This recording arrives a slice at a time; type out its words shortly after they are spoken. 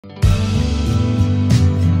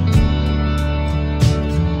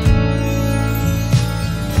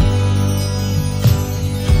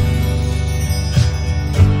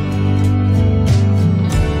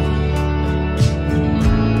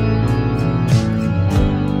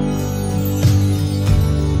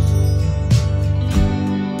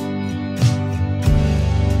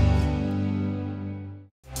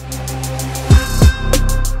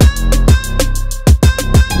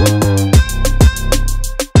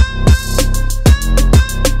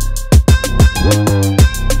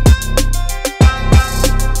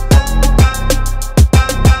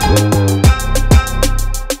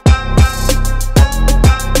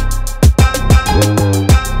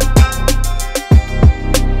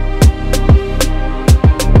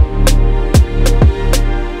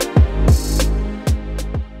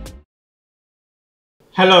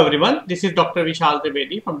Hello everyone, this is Dr. Vishal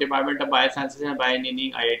Trivedi from Department of Biosciences and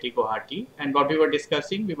Bioengineering, IIT Guwahati. And what we were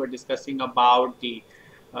discussing about the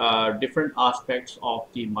different aspects of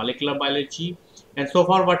the molecular biology. And so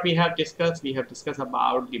far what we have discussed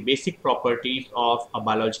about the basic properties of a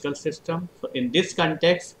biological system. So in this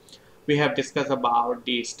context, we have discussed about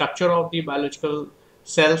the structure of the biological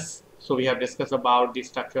cells. So we have discussed about the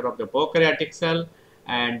structure of the prokaryotic cell,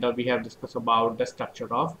 and we have discussed about the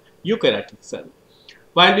structure of eukaryotic cell.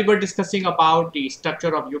 While we were discussing about the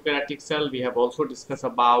structure of eukaryotic cell, we have also discussed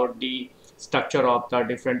about the structure of the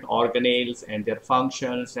different organelles and their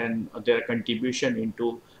functions and their contribution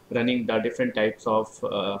into running the different types of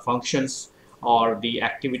functions or the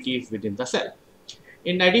activities within the cell.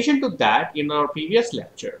 In addition to that, in our previous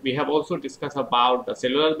lecture, we have also discussed about the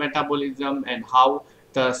cellular metabolism and how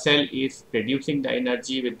the cell is producing the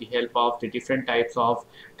energy with the help of the different types of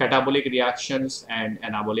catabolic reactions and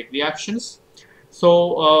anabolic reactions.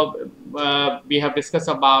 So we have discussed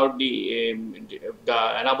about the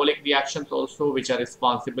anabolic reactions also, which are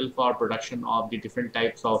responsible for production of the different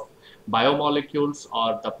types of biomolecules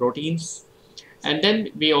or the proteins. And then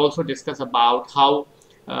we also discuss about how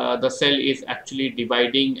the cell is actually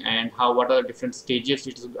dividing and what are the different stages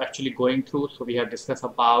it is actually going through. So we have discussed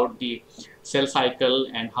about the cell cycle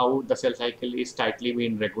and how the cell cycle is tightly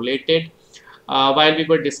being regulated. While we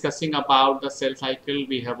were discussing about the cell cycle,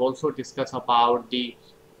 we have also discussed about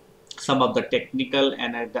some of the technical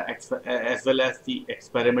and as well as the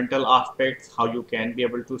experimental aspects, how you can be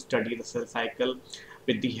able to study the cell cycle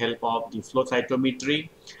with the help of the flow cytometry.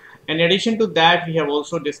 In addition to that, we have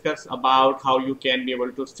also discussed about how you can be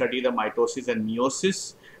able to study the mitosis and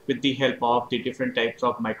meiosis with the help of the different types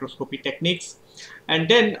of microscopy techniques. And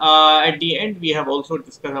then at the end, we have also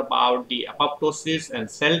discussed about the apoptosis and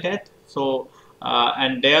cell death. So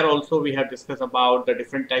and there also we have discussed about the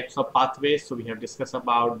different types of pathways. So we have discussed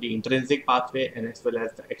about the intrinsic pathway and as well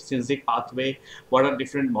as the extrinsic pathway. What are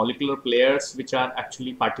different molecular players which are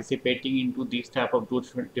actually participating into these type of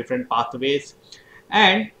different pathways.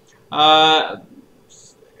 And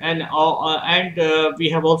we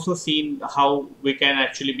have also seen how we can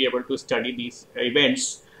actually be able to study these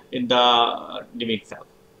events in the living cell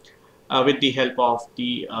with the help of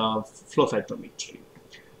the flow cytometry.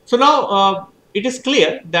 So now it is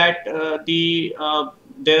clear that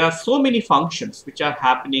there are so many functions which are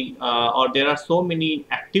happening or there are so many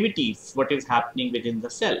activities what is happening within the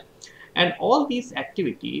cell, and all these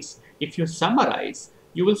activities, if you summarize,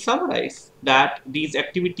 you will summarize that these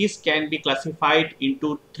activities can be classified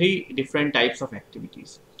into three different types of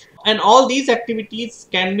activities, and all these activities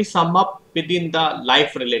can be summed up within the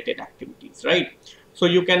life related activities, right? So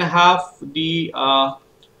you can have the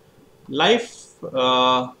life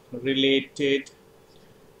related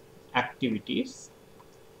activities.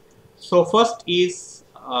 So first is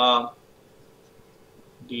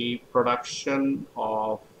the production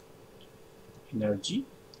of energy,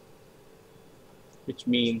 which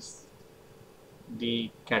means the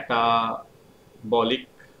catabolic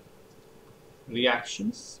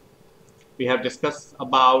reactions. We have discussed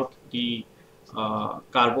about the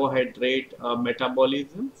carbohydrate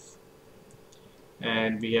metabolisms,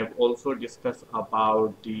 and we have also discussed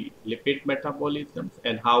about the lipid metabolisms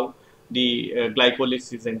and how the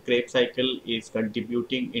glycolysis and Krebs cycle is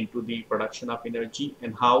contributing into the production of energy,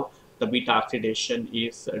 and how the beta oxidation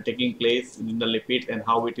is taking place in the lipid and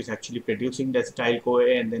how it is actually producing the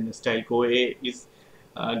acetyl-CoA, and then the acetyl-CoA is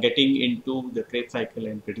getting into the Krebs cycle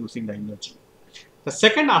and producing the energy. The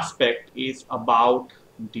second aspect is about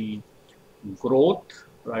the growth,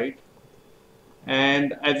 right?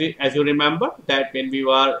 And as you remember that when we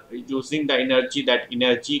were using the energy, that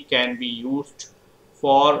energy can be used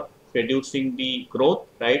for producing the growth,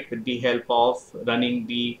 right, with the help of running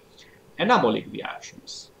the anabolic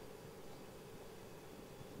reactions.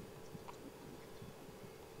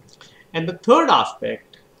 And the third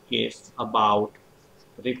aspect is about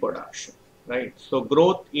reproduction, right? So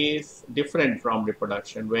growth is different from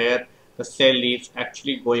reproduction, where the cell is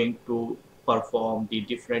actually going to perform the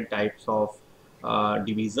different types of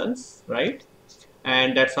divisions, right?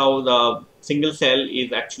 And that's how the single cell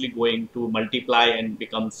is actually going to multiply and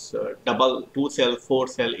becomes double, 2 cell, 4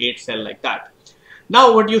 cell, 8 cell, like that.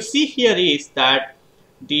 Now what you see here is that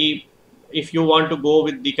if you want to go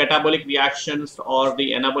with the catabolic reactions or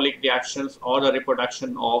the anabolic reactions or the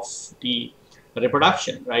reproduction of the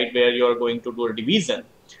reproduction, right, where you are going to do a division,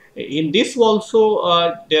 in this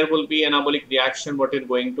also there will be anabolic reaction what is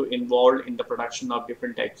going to involve in the production of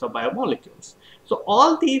different types of biomolecules. So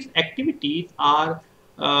all these activities are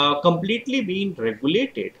completely being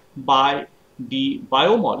regulated by the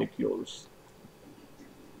biomolecules,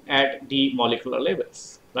 at the molecular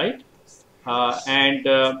levels, right? And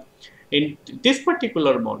in this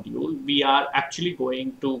particular module, we are actually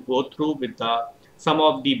going to go through with some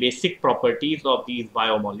of the basic properties of these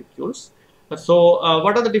biomolecules. So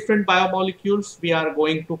what are the different biomolecules we are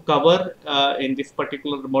going to cover in this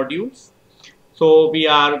particular modules? So we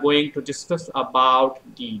are going to discuss about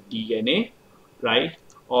the DNA, right,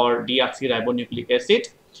 or deoxyribonucleic acid.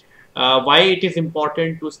 Why it is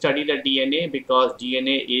important to study the DNA? Because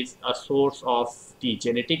DNA is a source of the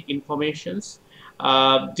genetic informations.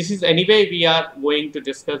 This is anyway we are going to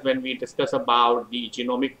discuss when we discuss about the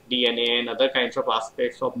genomic DNA and other kinds of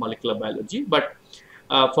aspects of molecular biology. But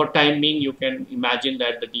for time being, you can imagine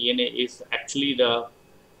that the DNA is actually the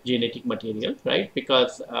genetic material, right?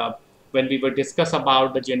 Because when we will discuss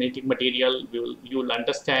about the genetic material, you will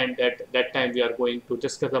understand that that time we are going to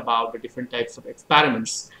discuss about the different types of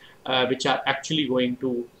experiments which are actually going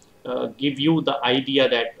to give you the idea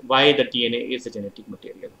that why the DNA is a genetic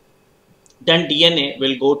material. Then DNA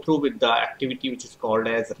will go through with the activity which is called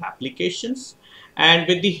as replications, and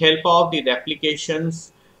with the help of the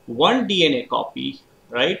replications, one DNA copy,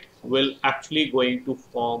 right, will actually going to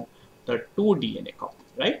form the two DNA copies,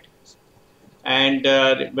 right? And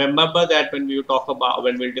remember that when we talk about,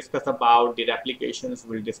 when we'll discuss about the replications,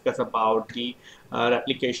 we'll discuss about the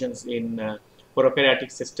replications in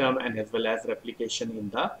prokaryotic system and as well as replication in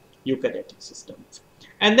the eukaryotic systems.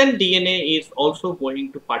 And then DNA is also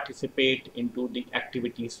going to participate into the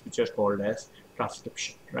activities which are called as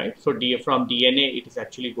transcription, right? So from DNA, it is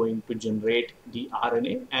actually going to generate the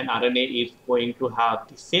RNA, and RNA is going to have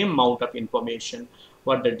the same amount of information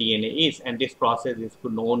what the DNA is, and this process is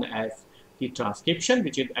known as the transcription,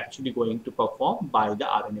 which is actually going to perform by the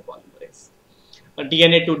RNA polymerase.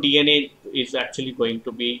 DNA to DNA is actually going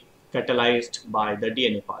to be catalyzed by the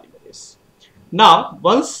DNA polymerase. Now,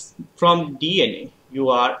 once from DNA, you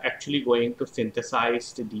are actually going to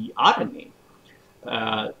synthesize the RNA,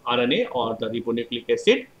 RNA or the ribonucleic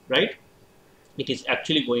acid, right? It is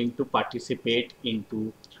actually going to participate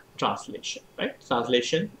into translation, right?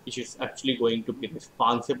 Translation, which is actually going to be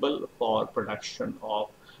responsible for production of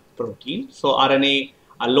protein. So RNA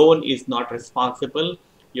alone is not responsible.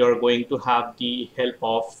 You're going to have the help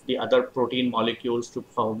of the other protein molecules to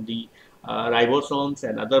form the ribosomes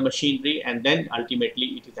and other machinery, and then ultimately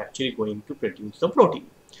it is actually going to produce the protein.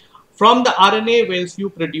 From the RNA, once you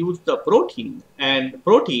produce the protein, and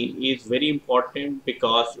protein is very important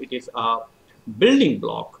because it is a building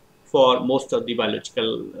block for most of the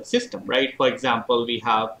biological system, right? For example, we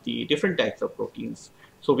have the different types of proteins.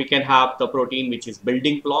 So we can have the protein which is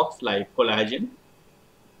building blocks like collagen.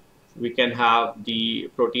 We can have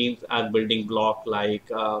the proteins as building block like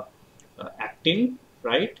actin,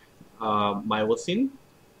 right? Myosin,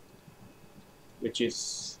 which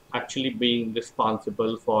is actually being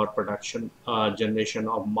responsible for production, generation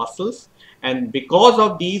of muscles. And because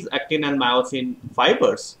of these actin and myosin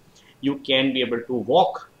fibers, you can be able to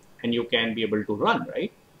walk and you can be able to run,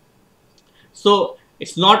 right? So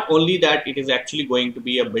it's not only that it is actually going to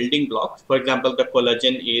be a building block. For example, the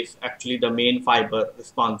collagen is actually the main fiber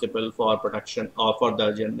responsible for production or for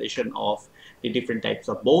the generation of the different types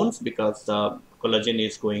of bones, because the collagen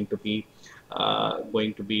is going to be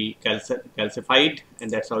calcified, and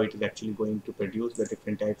that's how it is actually going to produce the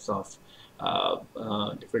different types of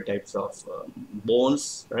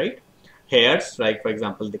bones, right? Hairs, like for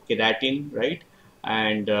example the keratin, right,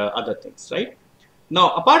 and other things, right?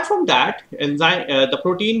 Now, apart from that, enzyme, the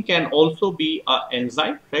protein can also be an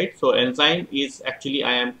enzyme, right? So enzyme is actually,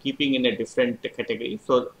 I am keeping in a different category.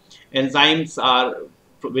 So enzymes are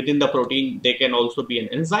within the protein, they can also be an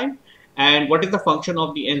enzyme. And what is the function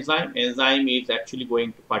of the enzyme? Enzyme is actually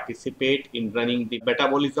going to participate in running the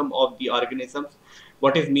metabolism of the organisms.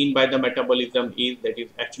 What is mean by the metabolism is that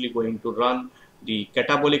it's actually going to run the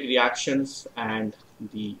catabolic reactions and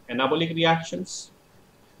the anabolic reactions.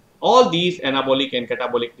 All these anabolic and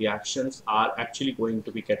catabolic reactions are actually going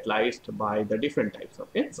to be catalyzed by the different types of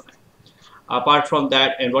enzyme. Apart from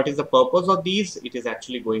that, and what is the purpose of these? It is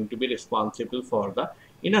actually going to be responsible for the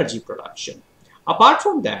energy production. Apart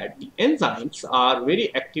from that, the enzymes are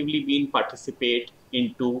very actively being participate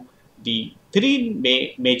into the three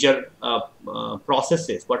major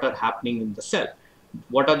processes what are happening in the cell.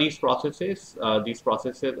 What are these processes? These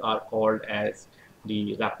processes are called as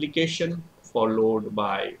the replication, followed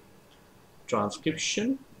by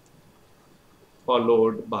transcription,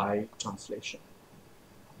 followed by translation.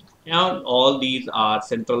 And all these are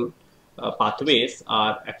central pathways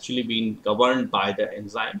are actually being governed by the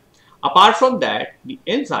enzyme. Apart from that, the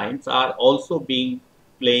enzymes are also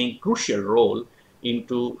playing crucial role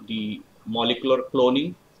into the molecular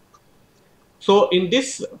cloning, So in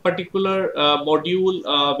this particular module,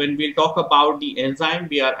 when we talk about the enzyme,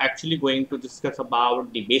 we are actually going to discuss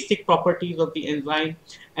about the basic properties of the enzyme.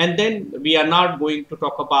 And then we are not going to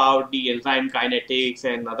talk about the enzyme kinetics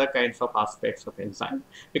and other kinds of aspects of enzyme,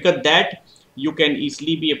 because that you can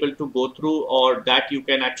easily be able to go through, or that you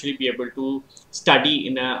can actually be able to study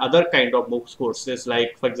in other kind of MOOCs courses.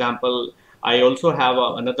 Like, for example, I also have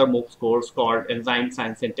another MOOCs course called Enzyme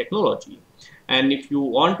Science and Technology. And if you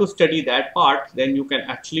want to study that part, then you can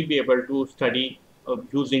actually be able to study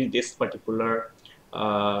using this particular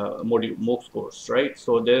module MOOCs course, right?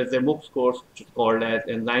 So there is a MOOCs course which is called as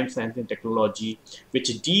Enzyme Science and Technology,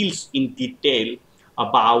 which deals in detail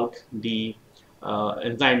about the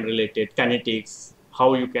enzyme related kinetics,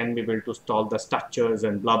 how you can be able to solve the structures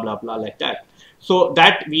and blah blah blah like that. So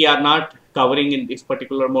that we are not covering in this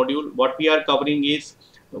particular module. What we are covering is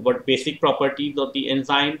what basic properties of the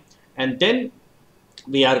enzyme, and then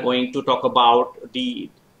we are going to talk about the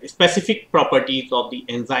specific properties of the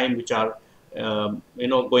enzyme, which are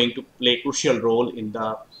going to play a crucial role in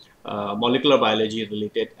the molecular biology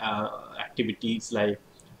related activities like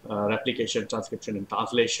replication, transcription, and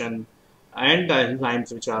translation, and the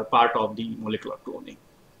enzymes which are part of the molecular cloning.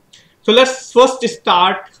 So let's first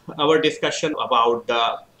start our discussion about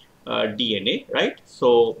the DNA, right?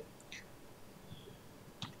 So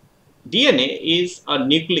DNA is a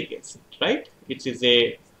nucleic acid, right? It is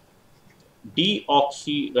a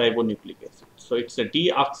deoxyribonucleic acid. So it's a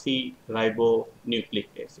deoxyribonucleic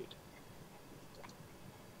acid.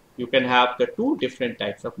 You can have the two different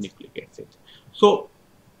types of nucleic acid. So,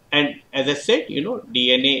 and as I said,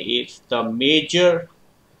 DNA is the major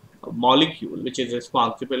molecule which is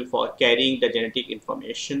responsible for carrying the genetic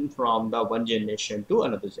information from the one generation to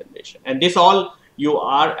another generation. And this all you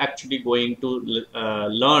are actually going to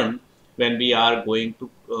learn when we are going to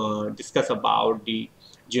discuss about the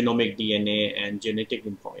genomic DNA and genetic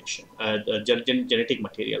information, the genetic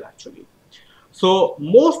material actually. So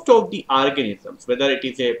most of the organisms, whether it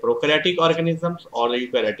is a prokaryotic organisms or a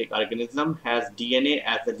eukaryotic organism, has DNA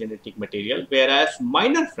as the genetic material, whereas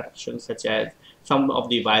minor fractions such as some of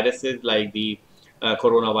the viruses like the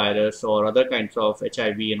coronavirus or other kinds of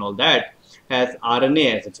HIV and all that has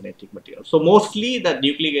RNA as a genetic material. So mostly the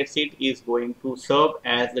nucleic acid is going to serve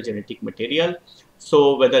as the genetic material.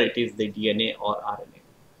 So whether it is the DNA or RNA.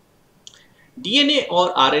 DNA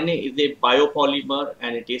or RNA is a biopolymer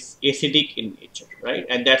and it is acidic in nature, right?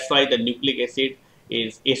 And that's why the nucleic acid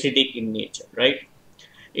is acidic in nature, right?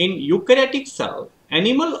 In eukaryotic cell,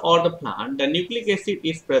 animal or the plant, the nucleic acid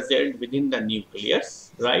is present within the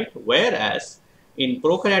nucleus, right? Whereas in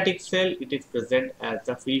prokaryotic cell, it is present as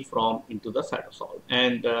the free form into the cytosol.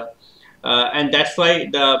 And that's why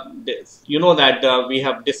we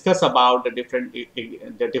have discussed about the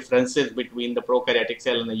differences between the prokaryotic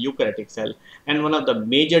cell and the eukaryotic cell. And one of the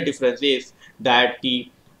major differences is that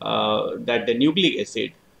the nucleic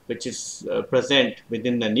acid, which is present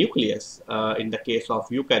within the nucleus in the case of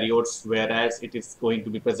eukaryotes, whereas it is going to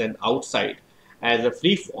be present outside as a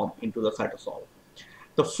free form into the cytosol.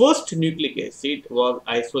 The first nucleic acid was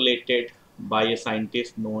isolated by a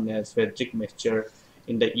scientist known as Friedrich Mescher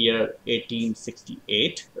in the year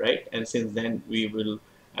 1868, right? And since then we will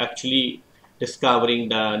actually discovering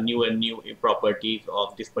the new properties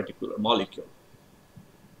of this particular molecule.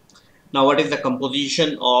 Now, what is the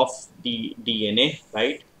composition of the DNA,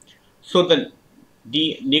 right? So the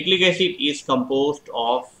nucleic acid is composed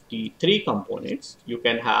of the three components. You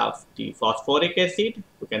can have the phosphoric acid,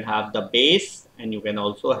 you can have the base, and you can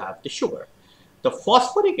also have the sugar. The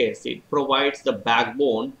phosphoric acid provides the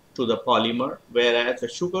backbone to the polymer, whereas the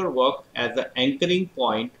sugar works as the anchoring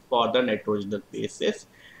point for the nitrogenous bases.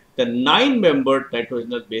 The 9-membered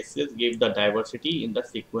nitrogenous bases give the diversity in the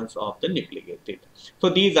sequence of the nucleic acid. So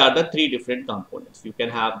these are the three different components. You can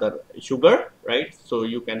have the sugar, right? So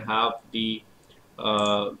you can have the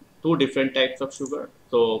two different types of sugar.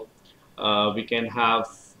 So we can have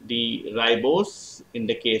the ribose in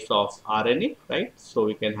the case of RNA, right? So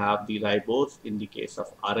we can have the ribose in the case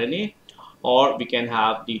of RNA, or we can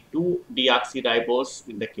have the 2-deoxyribose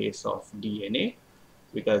in the case of DNA,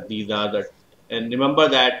 because these are the, and remember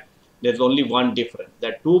that there's only one difference,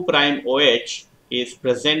 that 2' OH is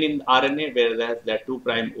present in RNA, whereas that 2'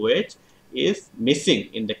 OH is missing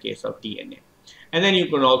in the case of DNA. And then you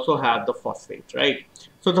can also have the phosphate, right?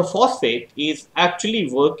 So the phosphate is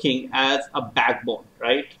actually working as a backbone,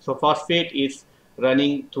 right? So phosphate is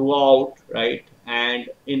running throughout, right? And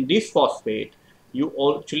in this phosphate, you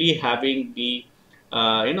actually having the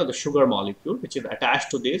the sugar molecule which is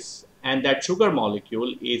attached to this, and that sugar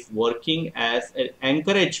molecule is working as an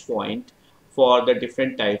anchorage point for the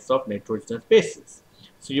different types of nitrogenous bases.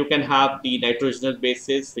 So you can have the nitrogenous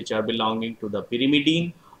bases which are belonging to the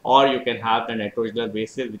pyrimidine, or you can have the nitrogenous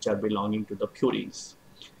bases which are belonging to the purines.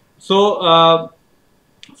 So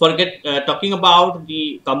forget talking about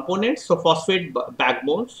the components. So phosphate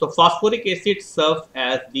backbone. So phosphoric acid serves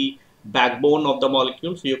as the backbone of the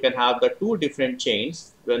molecule. So you can have the two different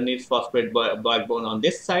chains. One is phosphate backbone on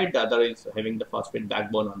this side, the other is having the phosphate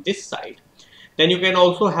backbone on this side. Then you can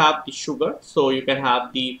also have the sugar. So you can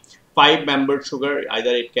have the 5-membered sugar,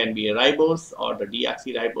 either it can be a ribose or the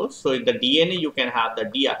deoxyribose. So in the DNA you can have the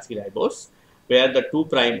deoxyribose where the 2'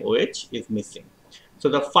 OH is missing. So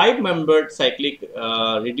the 5-membered cyclic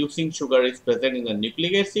reducing sugar is present in the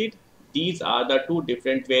nucleic acid. These are the two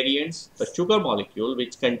different variants. The sugar molecule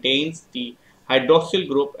which contains the hydroxyl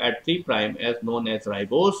group at 3' as known as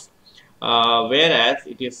ribose, whereas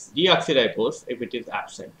it is deoxyribose if it is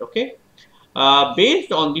absent. Okay.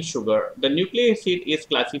 Based on the sugar, the nucleic acid is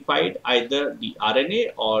classified either the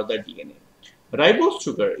RNA or the DNA. Ribose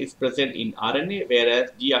sugar is present in RNA,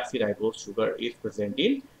 whereas deoxyribose sugar is present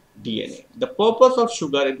in DNA. The purpose of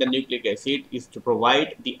sugar in the nucleic acid is to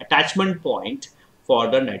provide the attachment point for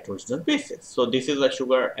the nitrogenous bases. So this is a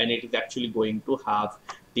sugar and it is actually going to have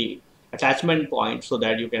the attachment point so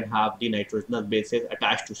that you can have the nitrogenous bases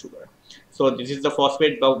attached to sugar. So this is the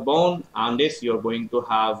phosphate backbone. On this you are going to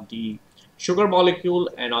have the sugar molecule,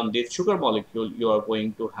 and on this sugar molecule you are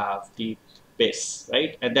going to have the base,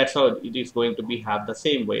 right? And that's how it is going to be have the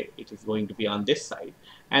same way. It is going to be on this side,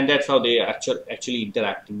 and that's how they are actually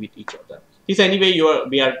interacting with each other. This anyway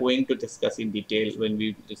we are going to discuss in detail when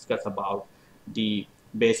we discuss about the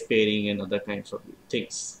base pairing and other kinds of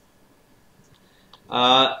things.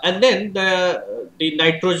 And then the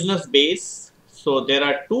nitrogenous base. So there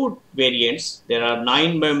are two variants. There are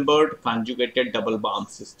 9-membered conjugated double bond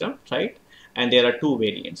system, right? And there are two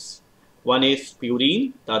variants. One is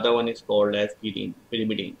purine, the other one is called as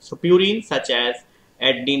pyrimidine. So purine such as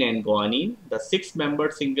adenine and guanine, the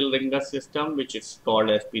 6-membered single ringer system which is called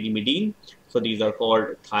as pyrimidine. So these are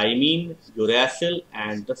called thymine, uracil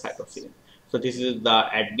and the cytosine. So this is the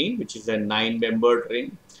adenine which is a 9-membered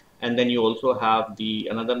ring, and then you also have the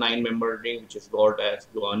another 9-membered ring which is called as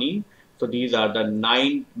guanine. So these are the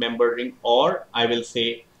 9-membered ring, or I will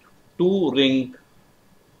say 2-ring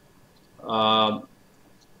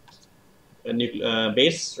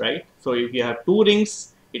base, right? So if you have 2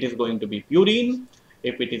 rings, it is going to be purine.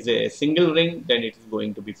 If it is a single ring, then it is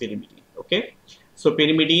going to be pyrimidine. Okay. So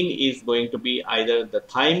pyrimidine is going to be either the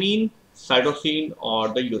thymine, cytosine, or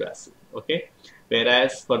the uracil. Okay.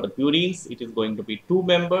 Whereas for the purines, it is going to be two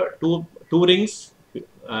rings,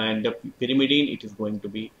 and the pyrimidine it is going to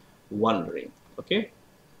be 1 ring. Okay.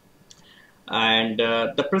 And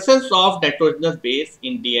the presence of nitrogenous base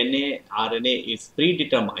in DNA, RNA is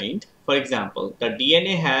predetermined. For example, the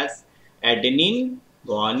DNA has adenine,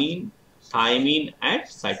 guanine, thymine, and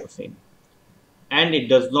cytosine, and it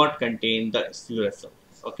does not contain the uracil.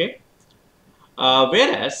 Okay.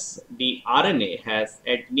 Whereas the RNA has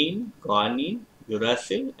adenine, guanine,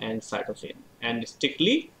 uracil, and cytosine, and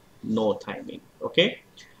strictly no thymine. Okay.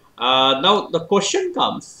 Now the question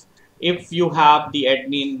comes: if you have the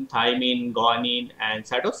adenine, thymine, guanine, and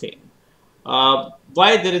cytosine,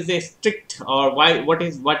 why there is a strict, or what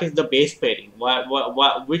is the base pairing?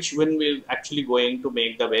 Which one will actually going to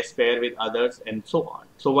make the base pair with others, and so on?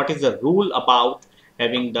 So what is the rule about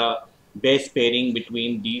having the base pairing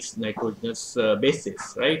between these nitrogenous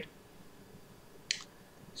bases, right?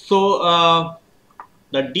 So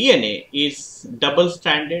the DNA is double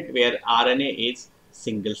stranded, where RNA is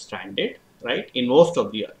single stranded, right? In most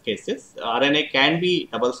of the cases, RNA can be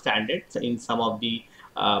double stranded in some of the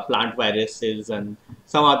plant viruses and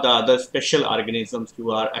some of the other special organisms.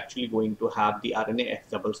 You are actually going to have the RNA as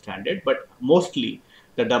double stranded, but mostly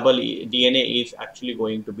the DNA is actually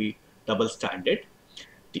going to be double stranded.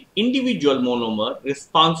 The individual monomer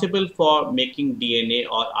responsible for making DNA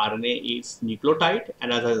or RNA is nucleotide,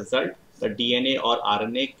 and as a result, the DNA or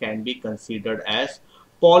RNA can be considered as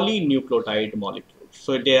polynucleotide molecules.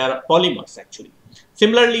 So they are polymers actually.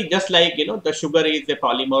 Similarly, just like the sugar is a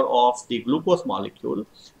polymer of the glucose molecule,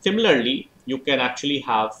 similarly you can actually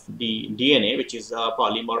have the DNA which is a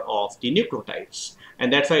polymer of the nucleotides,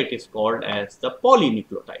 and that's why it is called as the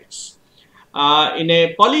polynucleotides. In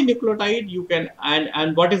a polynucleotide you can,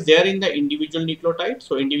 and what is there in the individual nucleotide?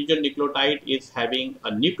 So individual nucleotide is having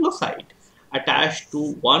a nucleoside attached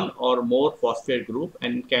to one or more phosphate group,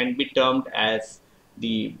 and can be termed as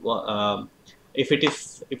the if it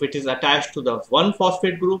is attached to the one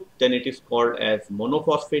phosphate group, then it is called as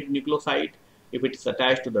monophosphate nucleoside. If it is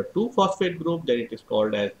attached to the 2 phosphate group, then it is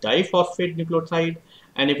called as diphosphate nucleoside.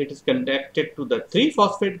 And if it is connected to the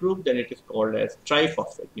 3-phosphate group, then it is called as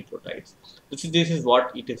triphosphate nucleotides. This is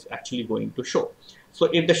what it is actually going to show. So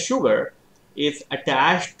if the sugar is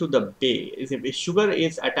attached to the base, if the sugar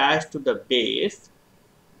is attached to the base,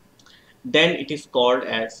 then it is called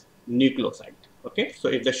as nucleoside. Okay, so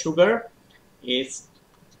if the sugar is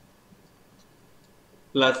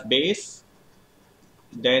plus base,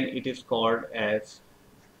 then it is called as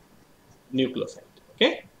nucleoside.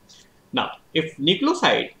 Okay. Now, if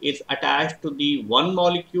nucleoside is attached to the one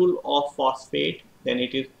molecule of phosphate, then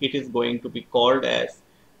it is going to be called as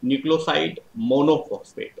nucleoside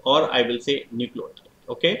monophosphate, or I will say nucleotide.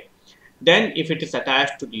 Okay. Then if it is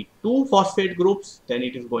attached to the 2 phosphate groups, then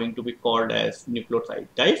it is going to be called as nucleoside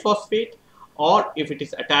diphosphate, or if it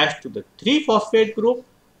is attached to the 3 phosphate group,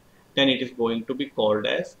 then it is going to be called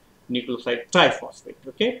as nucleoside triphosphate.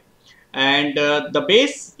 Okay. And the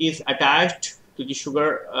base is attached to the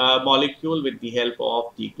sugar molecule with the help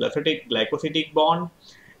of the glycosidic bond.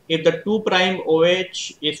 If the 2'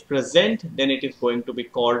 OH is present, then it is going to be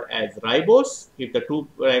called as ribose. If the 2'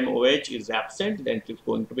 OH is absent, then it is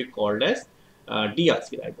going to be called as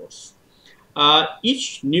deoxyribose.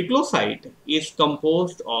 Each nucleoside is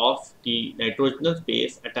composed of the nitrogenous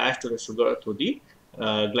base attached to the sugar through the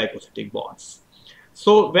glycosidic bonds.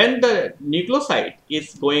 So when the nucleoside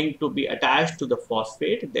is going to be attached to the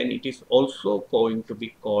phosphate, then it is also going to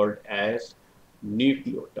be called as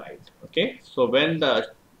nucleotide. Okay, so when the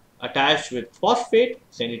attached with phosphate,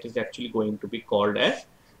 then it is actually going to be called as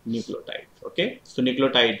nucleotide. Okay, so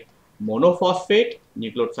nucleotide monophosphate,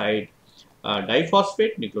 nucleotide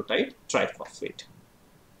diphosphate, nucleotide triphosphate.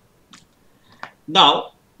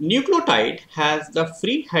 Now, nucleotide has the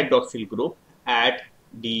free hydroxyl group at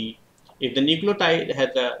the, if the nucleotide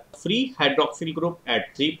has a free hydroxyl group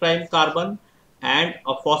at 3' carbon and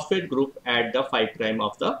a phosphate group at the 5'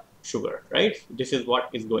 of the sugar, right? This is what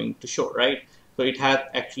is going to show, right? So it has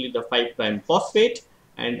actually the 5' phosphate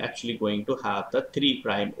and actually going to have the 3'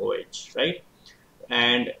 OH, right?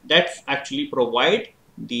 And that's actually provide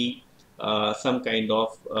the some kind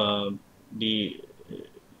of the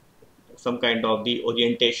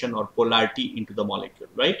orientation or polarity into the molecule,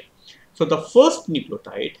 right? So the first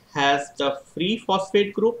nucleotide has the free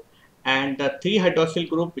phosphate group and the 3 hydroxyl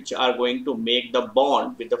group, which are going to make the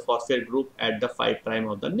bond with the phosphate group at the 5'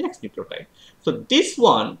 of the next nucleotide. So this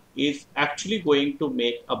one is actually going to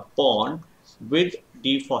make a bond with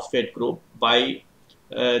the phosphate group by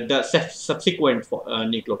the subsequent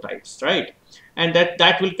nucleotides, right? And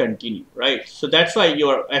that will continue, right? So that's why you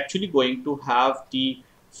are actually going to have the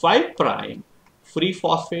 5' free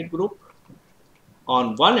phosphate group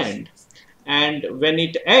on one end, and when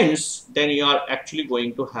it ends, then you are actually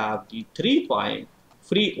going to have the 3'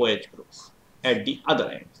 free OH group at the other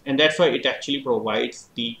end, and that's why it actually provides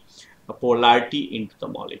the polarity into the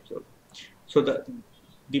molecule. So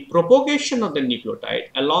the propagation of the nucleotide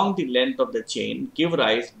along the length of the chain give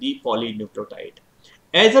rise the polynucleotide.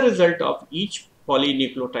 As a result of each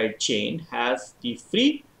polynucleotide chain has the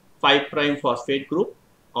free 5' phosphate group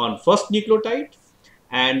on first nucleotide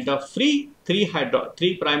and the free 3'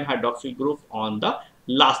 hydroxyl group on the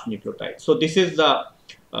last nucleotide. So this is the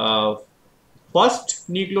first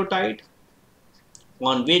nucleotide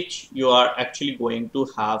on which you are actually going to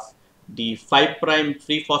have the 5'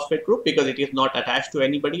 free phosphate group because it is not attached to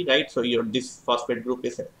anybody, right? So this phosphate group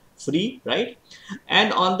is free, right?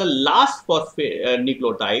 And on the last phosphate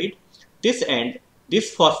nucleotide, this end,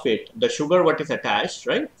 this phosphate, the sugar what is attached,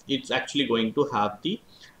 right? It's actually going to have the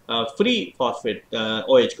free phosphate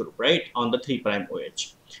OH group, right, on the 3'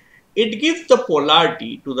 OH. It gives the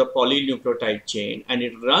polarity to the polynucleotide chain and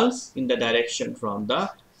it runs in the direction from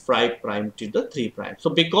the 5' to the 3'. So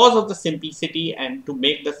because of the simplicity and to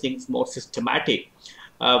make the things more systematic,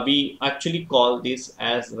 we actually call this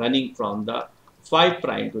as running from the 5'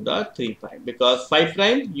 to the 3', because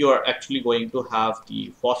 5' you are actually going to have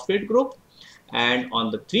the phosphate group and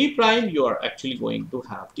on the 3' you are actually going to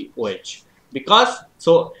have the OH. Because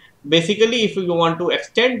so basically if you want to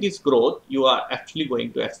extend this growth, you are actually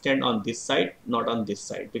going to extend on this side, not on this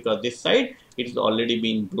side, because this side it is already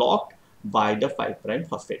been blocked by the 5'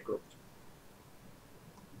 phosphate group.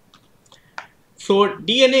 So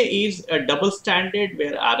DNA is a double stranded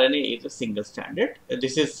where RNA is a single stranded.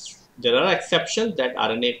 There are exceptions that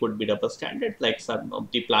RNA could be double stranded, like some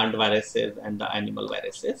of the plant viruses and the animal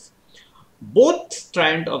viruses. Both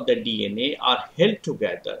strands of the DNA are held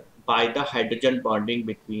together by the hydrogen bonding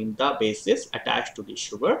between the bases attached to the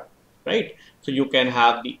sugar, right? So you can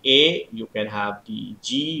have the A, you can have the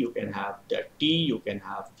G, you can have the T, you can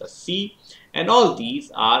have the C, and all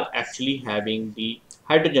these are actually having the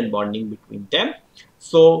hydrogen bonding between them.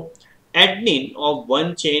 So adenine of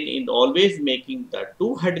one chain is always making the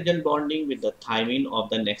two hydrogen bonding with the thymine of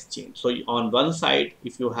the next chain. So on one side,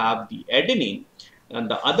 if you have the adenine, on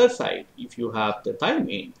the other side, if you have the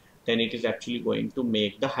thymine, then it is actually going to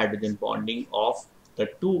make the hydrogen bonding of the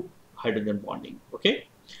two hydrogen bonding. Okay.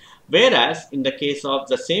 Whereas in the case of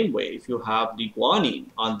the same way, if you have the guanine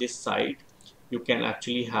on this side, you can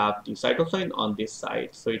actually have the cytosine on this side.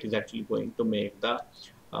 So it is actually going to make the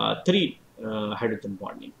three hydrogen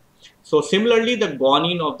bonding. So similarly, the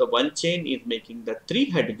guanine of the one chain is making the three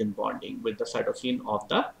hydrogen bonding with the cytosine of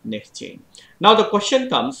the next chain. Now the question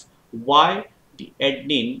comes, why the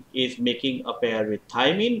adenine is making a pair with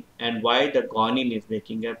thymine and why the guanine is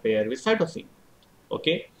making a pair with cytosine?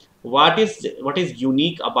 Okay, what is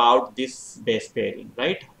unique about this base pairing,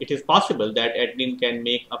 right? It is possible that adenine can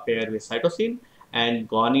make a pair with cytosine and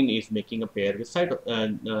guanine is making a pair with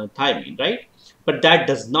thymine, right? But that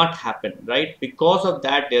does not happen, right? Because of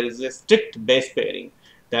that, there is a strict base pairing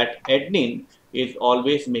that adenine is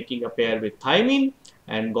always making a pair with thymine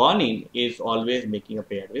and guanine is always making a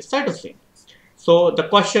pair with cytosine. So the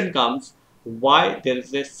question comes, why there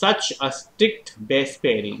is such a strict base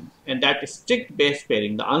pairing, and that strict base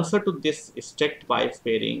pairing, the answer to this strict base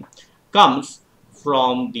pairing comes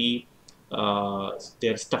from the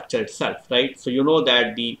their structure itself, right? So you know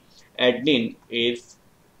that the adenine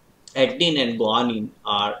and guanine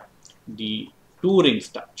are the two ring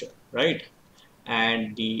structure, right?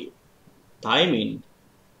 And the thymine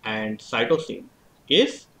and cytosine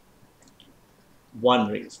is one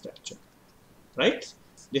ring structure, right?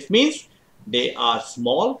 This means they are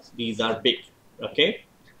small, these are big. Okay.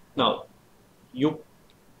 Now you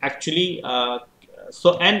actually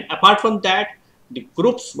and apart from that, the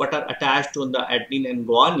groups what are attached to the adenine and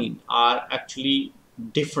guanine are actually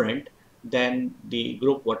different than the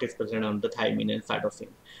group what is present on the thymine and cytosine.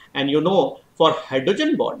 And you know, for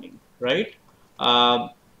hydrogen bonding, right,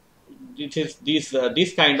 it is these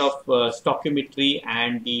kind of stoichiometry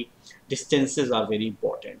and the distances are very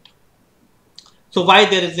important. So why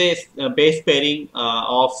there is a base pairing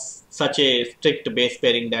of such a strict base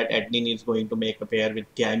pairing that adenine is going to make a pair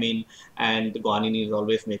with thymine and the guanine is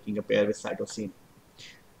always making a pair with cytosine?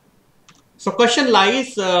 So question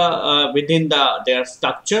lies within their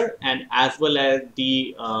structure and as well as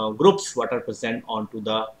the groups what are present onto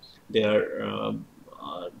their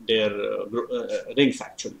rings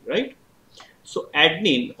actually, right? So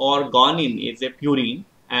adenine or guanine is a purine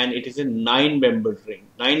and it is a 9-membered ring.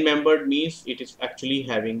 9-membered means it is actually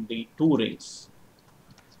having the two rings.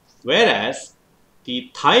 Whereas the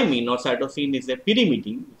thymine or cytosine is a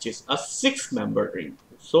pyrimidine, which is a 6-membered ring.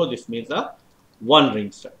 So this means a one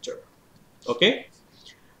ring structure. Okay.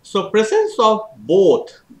 So presence of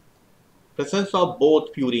both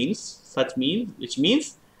purines, which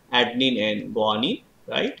means adenine and guanine,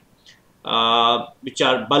 right? Which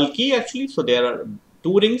are bulky actually. So there are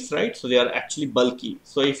two rings, right? So they are actually bulky.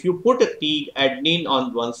 So if you put the adenine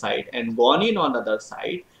on one side and guanine on the other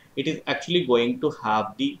side, it is actually going to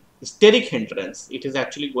have the steric hindrance. It is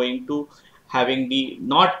actually going to having the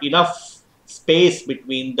not enough space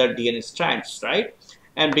between the DNA strands, right?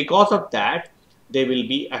 And because of that, they will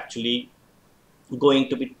be actually going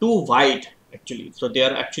to be too wide actually. So they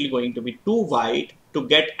are actually going to be too wide to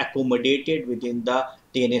get accommodated within the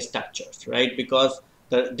DNA structures, right? Because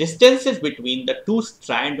the distances between the two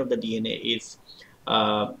strands of the DNA is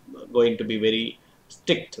going to be very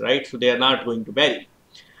strict, right? So they are not going to vary.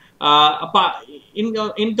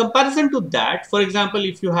 In comparison to that, for example,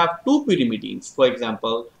 if you have two pyrimidines, for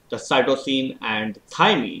example, the cytosine and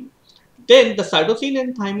thymine, then the cytosine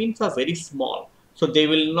and thymines are very small. So they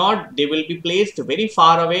will be placed very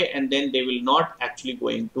far away and then they will not actually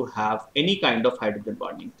going to have any kind of hydrogen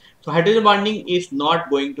bonding. So hydrogen bonding is not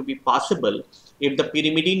going to be possible if the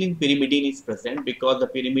pyrimidine in pyrimidine is present, because the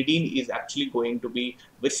pyrimidine is actually going to be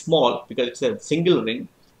very small because it's a single ring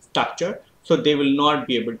structure. So they will not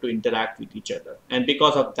be able to interact with each other. And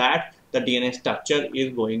because of that, the DNA structure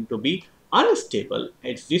is going to be unstable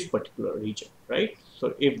at this particular region, right?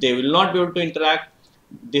 So if they will not be able to interact,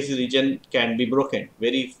 this region can be broken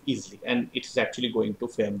very easily and it is actually going to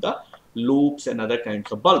form the loops and other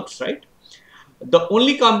kinds of bulbs, right? The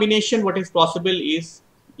only combination what is possible is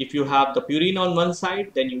if you have the purine on one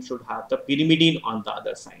side, then you should have the pyrimidine on the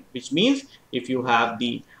other side, which means if you have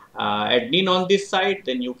the adenine on this side,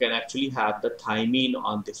 then you can actually have the thymine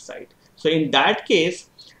on this side. So in that case,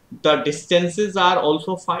 the distances are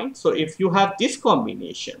also fine. So if you have this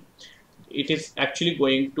combination, it is actually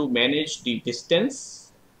going to manage the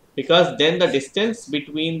distance, because then the distance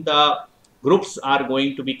between the groups are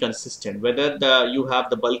going to be consistent, whether you have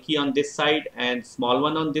the bulky on this side and small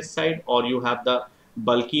one on this side, or you have the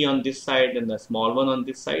bulky on this side and the small one on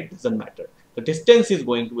this side, doesn't matter. The distance is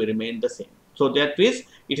going to remain the same. So that is,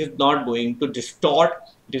 it is not going to distort,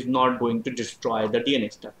 it is not going to destroy the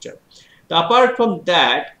DNA structure. Apart from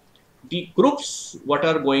that, the groups what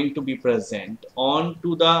are going to be present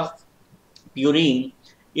onto the purine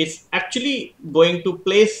is actually going to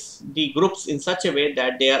place the groups in such a way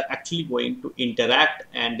that they are actually going to interact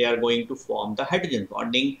and they are going to form the hydrogen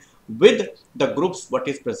bonding with the groups what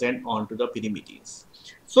is present onto the pyrimidines.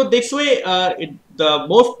 So this way, the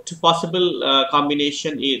most possible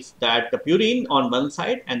combination is that the purine on one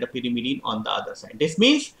side and the pyrimidine on the other side. This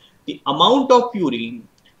means the amount of purine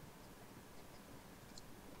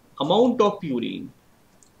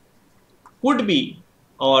could be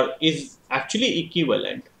or is actually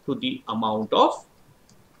equivalent to the amount of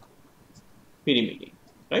pyrimidine,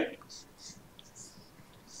 right?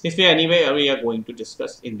 This way anyway we are going to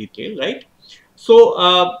discuss in detail, right?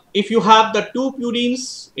 So if you have the two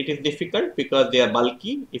purines, it is difficult because they are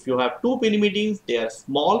bulky. If you have two pyrimidines, they are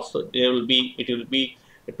small, so it will be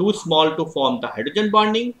too small to form the hydrogen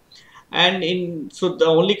bonding. And so the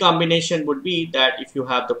only combination would be that if you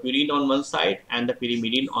have the purine on one side and the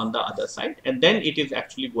pyrimidine on the other side, and then it is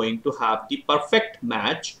actually going to have the perfect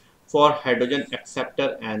match for hydrogen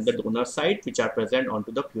acceptor and the donor side, which are present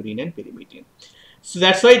onto the purine and pyrimidine. So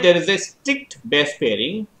that's why there is a strict base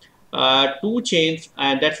pairing, two chains,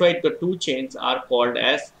 and that's why the two chains are called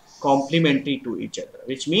as complementary to each other,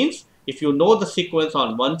 which means if you know the sequence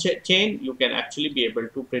on one chain, you can actually be able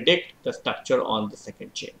to predict the structure on the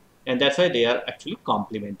second chain. And that's why they are actually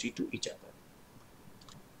complementary to each other.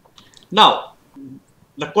 Now,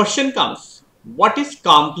 the question comes, what is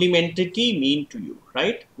complementarity mean to you,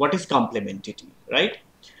 right? What is complementarity, right?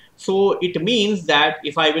 So it means that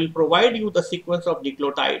if I will provide you the sequence of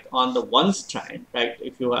nucleotide on the one strand, right?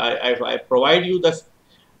 If I provide you the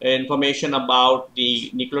information about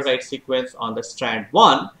the nucleotide sequence on the strand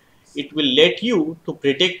 1, it will let you to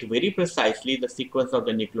predict very precisely the sequence of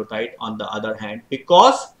the nucleotide on the other hand,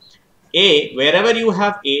 because wherever you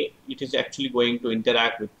have A, it is actually going to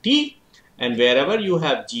interact with T, and wherever you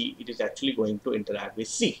have G, it is actually going to interact with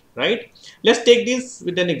C, right? Let's take this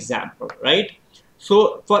with an example, right?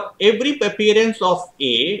 So for every appearance of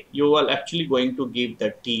A, you are actually going to give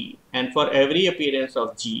the T, and for every appearance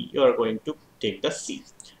of G, you are going to take the C.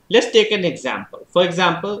 Let's take an example. For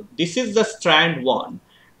example, this is the strand 1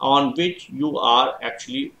 on which you are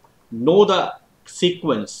actually know the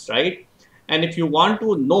sequence, right? And if you want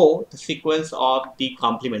to know the sequence of the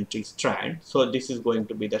complementary strand, so this is going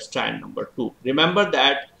to be the strand number 2. Remember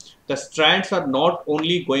that the strands are not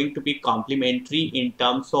only going to be complementary in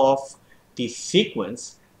terms of the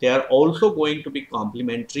sequence, they are also going to be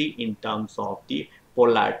complementary in terms of the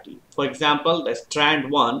polarity. For example, the strand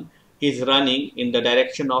 1 is running in the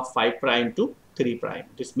direction of 5' to 3'.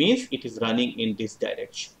 This means it is running in this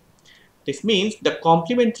direction. This means the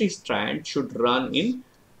complementary strand should run in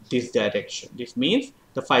this direction. This means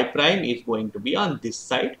the 5' is going to be on this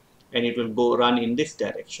side and it will go run in this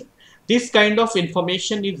direction. This kind of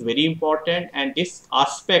information is very important, and this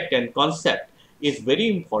aspect and concept is very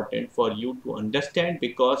important for you to understand,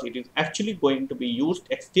 because it is actually going to be used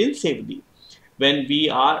extensively when we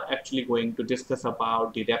are actually going to discuss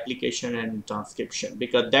about the replication and transcription,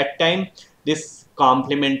 because that time this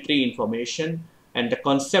complementary information and the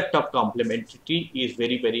concept of complementarity is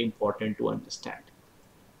very, very important to understand.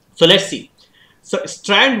 So let's see. So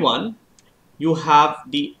strand 1, you have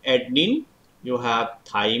the adenine, you have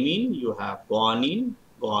thymine, you have guanine,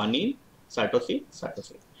 cytosine.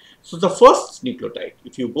 So the first nucleotide,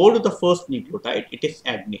 if you go to the first nucleotide, it is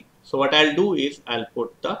adenine. So what I'll do is I'll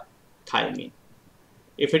put the thymine.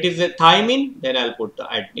 If it is a thymine, then I'll put the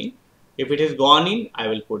adenine. If it is guanine, I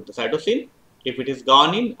will put the cytosine. If it is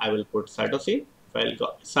guanine, I will put cytosine. If I'll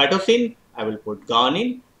go cytosine, I will put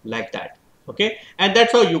guanine, like that. Okay, and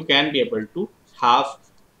that's how you can be able to have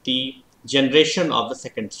the generation of the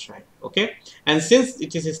second strand. Okay, and since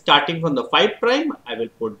it is starting from the 5', I will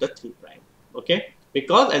put the 3'. Okay,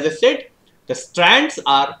 because as I said, the strands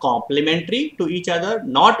are complementary to each other,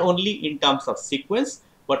 not only in terms of sequence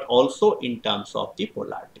but also in terms of the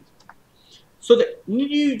polarity. So the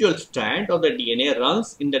individual strand of the DNA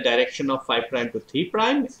runs in the direction of 5' to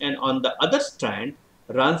 3', and on the other strand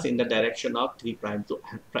runs in the direction of 3' to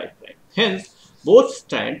 5'. Hence, both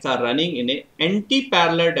strands are running in an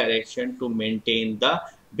anti-parallel direction to maintain the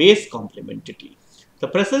base complementarity. The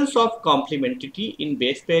presence of complementarity in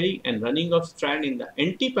base pairing and running of strand in the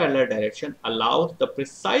anti-parallel direction allows the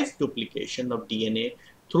precise duplication of DNA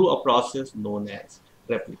through a process known as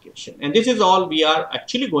replication. And this is all we are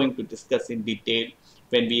actually going to discuss in detail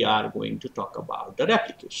when we are going to talk about the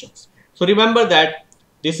replications. So remember that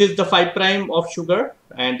This is the 5 prime of sugar,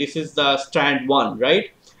 and this is the strand 1,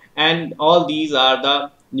 right? And all these are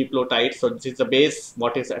the nucleotides. So this is the base,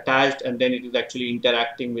 what is attached, and then it is actually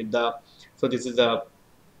interacting with the, so this is a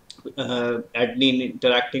adenine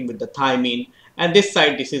interacting with the thymine, and this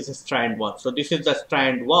side, this is strand 1. So this is the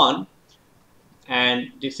strand 1,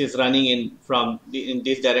 and this is running in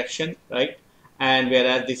this direction, right? And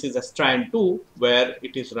whereas this is a strand 2 where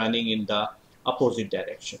it is running in the opposite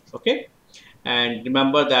direction. Okay, and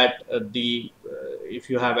remember that if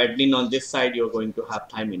you have adenine on this side, you're going to have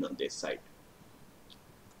thymine on this side.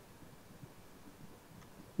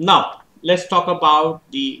 Now let's talk about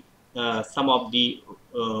the some of the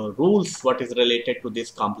rules what is related to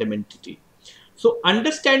this complementarity. So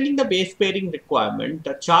understanding the base pairing requirement,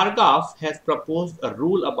 Chargaff has proposed a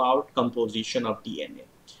rule about composition of DNA.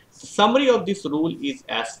 The summary of this rule is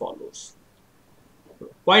as follows.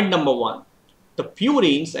 Point number 1, the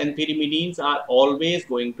purines and pyrimidines are always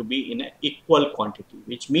going to be in an equal quantity,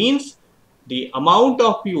 which means the amount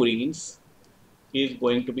of purines is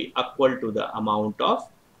going to be equal to the amount of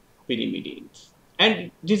pyrimidines.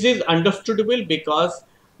 And this is understandable because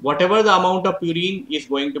whatever the amount of purine is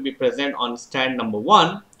going to be present on strand number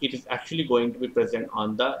 1, it is actually going to be present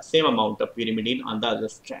on the same amount of pyrimidine on the other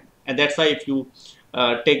strand. And that's why if you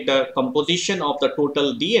take the composition of the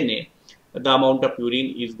total DNA, the amount of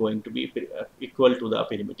purine is going to be equal to the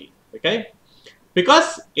pyrimidine. Okay,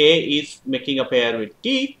 because A is making a pair with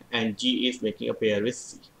T and G is making a pair with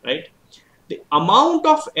C, right? The amount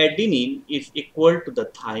of adenine is equal to the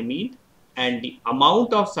thymine, and the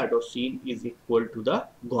amount of cytosine is equal to the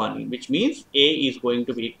guanine, which means A is going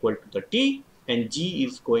to be equal to the T and G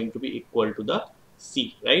is going to be equal to the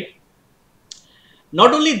C, right?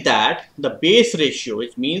 Not only that, the base ratio,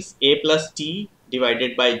 which means A plus T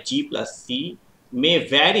divided by G plus C, may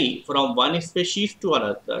vary from one species to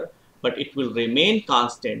another, but it will remain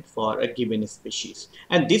constant for a given species.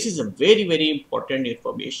 And this is a very, very important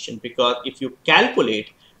information, because if you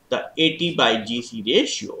calculate the AT by GC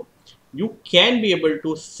ratio, you can be able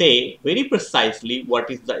to say very precisely what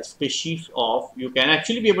is the species of, you can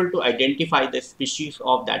actually be able to identify the species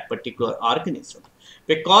of that particular organism.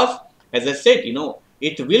 Because as I said,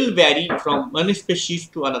 it will vary from one species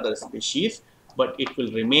to another species, but it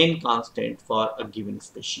will remain constant for a given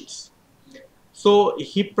species. So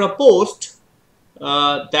he proposed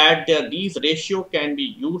that these ratio can be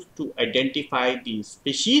used to identify the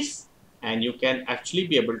species, and you can actually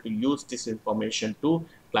be able to use this information to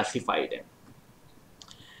classify them.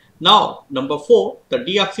 Now, number 4, the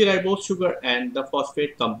deoxyribose sugar and the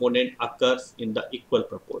phosphate component occurs in the equal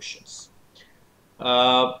proportions.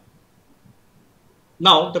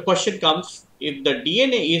 Now, the question comes, if the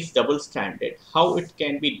DNA is double-stranded, how it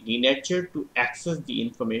can be denatured to access the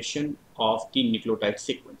information of the nucleotide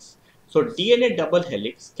sequence? So, DNA double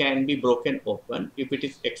helix can be broken open if it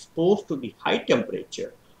is exposed to the high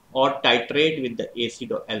temperature or titrate with the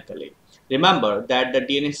acid or alkali. Remember that the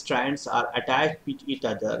DNA strands are attached with each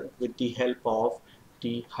other with the help of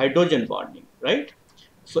the hydrogen bonding, right?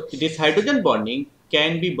 So this hydrogen bonding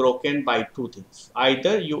can be broken by two things.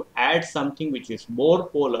 Either you add something which is more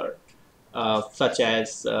polar, such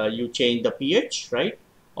as you change the pH, right?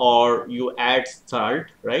 Or you add salt,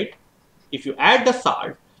 right? If you add the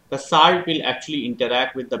salt will actually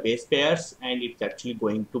interact with the base pairs and it's actually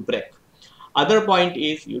going to break. Other point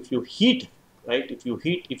is, if you heat, right? If you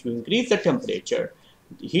increase the temperature,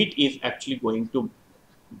 the heat is actually going to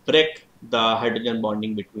break the hydrogen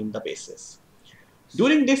bonding between the bases.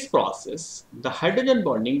 During this process, the hydrogen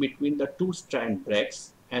bonding between the two strands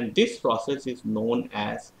breaks, and this process is known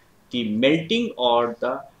as the melting or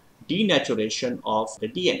the denaturation of the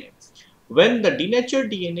DNA. When the denatured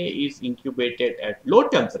DNA is incubated at low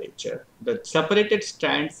temperature, the separated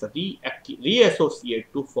strands reassociate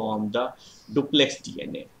to form the duplex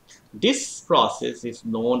DNA. This process is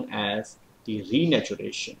known as the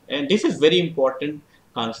renaturation, and this is very important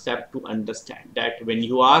concept to understand, that when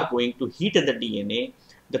you are going to heat the DNA,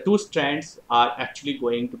 the two strands are actually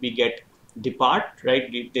going to be get depart,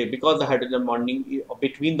 right? Because the hydrogen bonding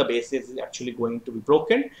between the bases is actually going to be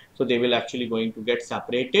broken, so they will actually going to get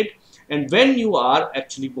separated. And when you are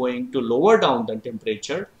actually going to lower down the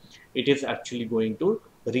temperature, it is actually going to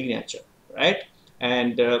renature, right?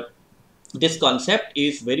 And this concept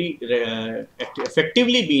is very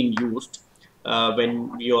effectively being used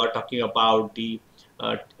when you are talking about the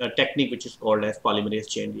a technique which is called as polymerase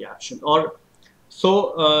chain reaction. Or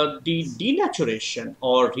so the denaturation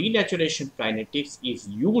or renaturation kinetics is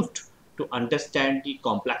used to understand the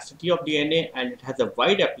complexity of DNA, and it has a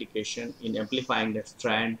wide application in amplifying the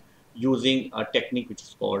strand using a technique which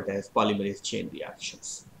is called as polymerase chain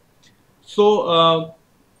reactions. So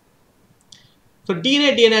So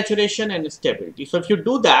DNA denaturation and stability. So if you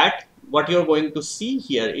do that, what you're going to see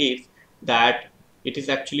here is that it is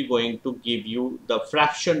actually going to give you the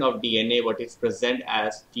fraction of DNA what is present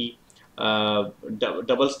as the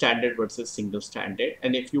double stranded versus single stranded.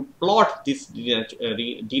 And if you plot this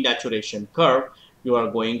denaturation curve, you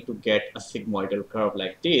are going to get a sigmoidal curve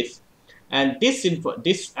like this. And this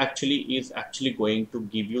actually is actually going to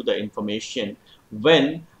give you the information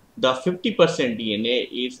when the 50%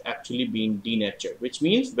 DNA is actually being denatured, which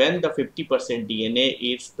means when the 50% DNA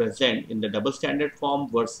is present in the double stranded form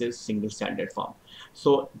versus single stranded form.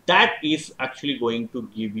 So that is actually going to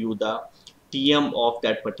give you the TM of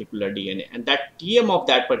that particular DNA, and that TM of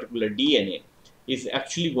that particular DNA is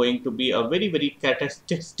actually going to be a very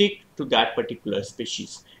characteristic to that particular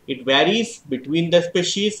species. It varies between the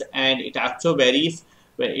species, and it also varies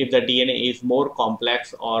if the DNA is more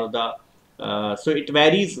complex or the so it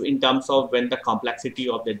varies in terms of when the complexity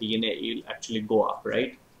of the DNA will actually go up,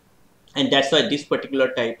 right? And that's why this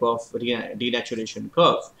particular type of denaturation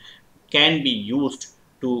curve can be used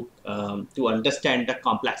to understand the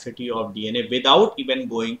complexity of DNA without even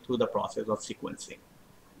going through the process of sequencing.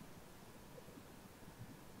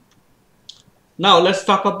 Now let's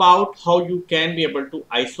talk about how you can be able to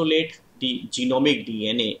isolate the genomic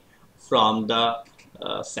DNA from the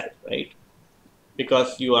cell, right?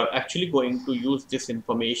 Because you are actually going to use this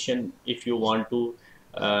information if you want to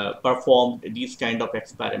perform these kind of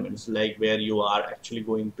experiments, like where you are actually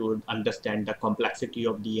going to understand the complexity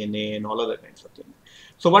of DNA and all other kinds of things.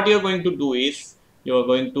 So what you're going to do is you're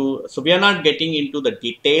going to, so we are not getting into the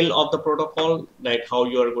detail of the protocol, like how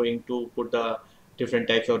you are going to put the different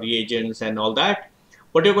types of reagents and all that.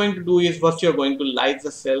 What you're going to do is first you're going to lyse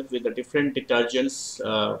the cells with the different detergents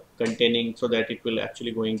containing, so that it will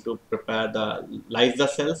actually going to prepare the lyse the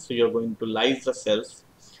cells. So you're going to lyse the cells,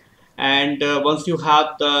 and once you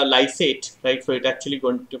have the lysate, right, so it actually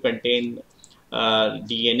going to contain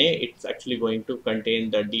DNA. It's actually going to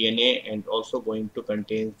contain the DNA and also going to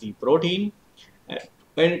contain the protein, and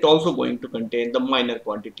it also going to contain the minor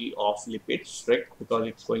quantity of lipids, right, because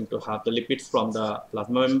it's going to have the lipids from the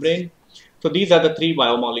plasma membrane. So these are the three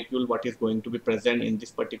biomolecule what is going to be present in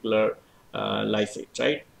this particular lysate,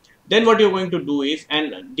 right? Then what you're going to do is,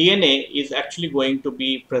 and DNA is actually going to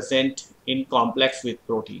be present in complex with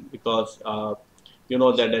protein, because you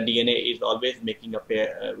know that the DNA is always making a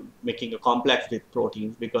pair, making a complex with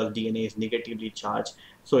proteins, because DNA is negatively charged,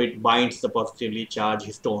 so it binds the positively charged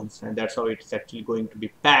histones, and that's how it's actually going to be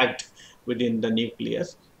packed within the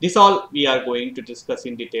nucleus. This all we are going to discuss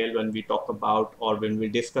in detail when we talk about, or when we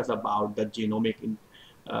discuss about the genomic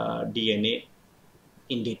DNA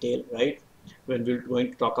in detail, right? When we're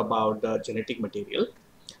going to talk about the genetic material.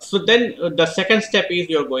 So then the second step is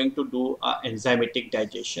you're going to do enzymatic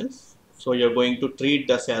digestion. So you're going to treat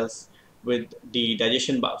the cells with the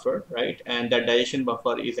digestion buffer, right? And that digestion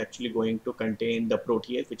buffer is actually going to contain the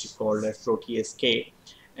protease, which is called as protease K,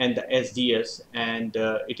 and the SDS, and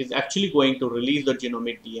it is actually going to release the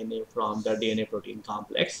genomic DNA from the DNA protein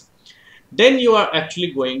complex. Then you are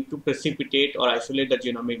actually going to precipitate or isolate the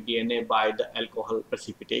genomic DNA by the alcohol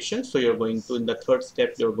precipitation. So you're going to, in the third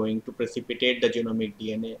step, you're going to precipitate the genomic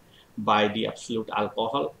DNA by the absolute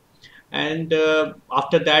alcohol. And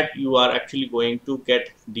after that, you are actually going to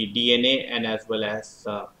get the DNA and as well as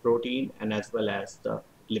protein and as well as the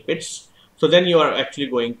lipids. So then you are actually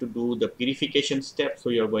going to do the purification step. So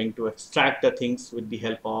you're going to extract the things with the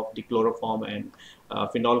help of the chloroform and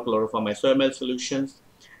phenol chloroform isoamyl solutions.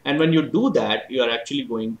 And when you do that, you are actually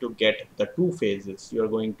going to get the two phases. You are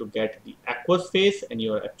going to get the aqueous phase, and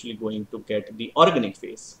you are actually going to get the organic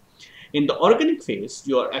phase. In the organic phase,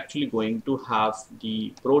 you are actually going to have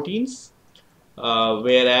the proteins, or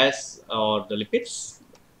the lipids,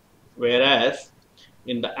 whereas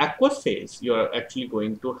in the aqueous phase, you are actually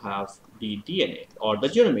going to have the DNA or the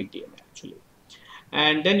genomic DNA actually.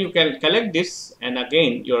 And then you can collect this, and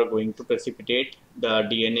again you are going to precipitate the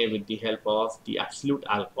DNA with the help of the absolute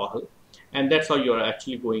alcohol, and that's how you are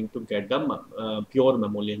actually going to get the pure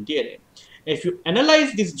mammalian DNA. If you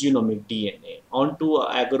analyze this genomic DNA onto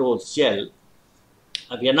a agarose gel,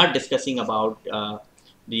 we are not discussing about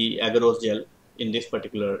the agarose gel in this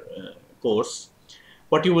particular course.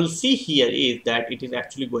 What you will see here is that it is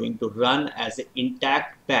actually going to run as an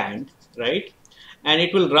intact band, right? And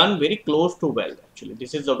it will run very close to well. Actually,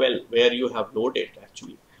 this is the well where you have loaded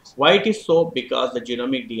actually. Why it is so? Because the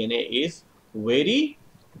genomic DNA is very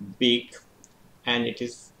big and it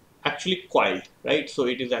is actually coiled, right? So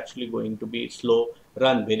it is actually going to be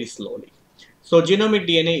run very slowly. So genomic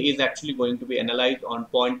DNA is actually going to be analyzed on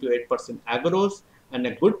 0.28% agarose, and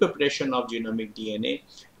a good preparation of genomic DNA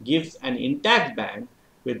gives an intact band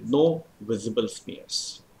with no visible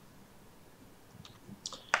smears.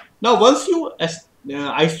 Now, once you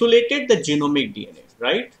isolated the genomic DNA,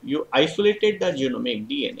 right? You isolated the genomic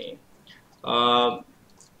DNA.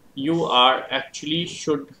 You are actually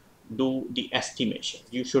should do the estimation.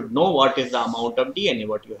 You should know what is the amount of DNA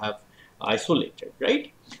what you have isolated,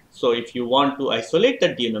 right? So if you want to isolate the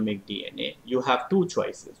genomic DNA, you have two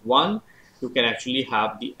choices. One, you can actually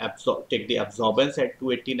have the take the absorbance at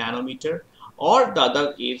 280 nanometer, or the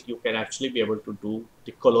other is you can actually be able to do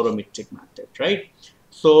the colorimetric method, right?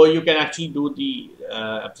 So you can actually do the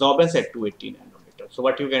absorbance at 280 nanometer. So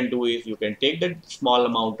what you can do is you can take the small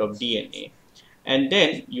amount of DNA and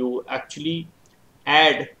then you actually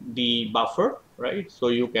add the buffer, right? So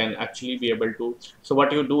you can actually be able to, so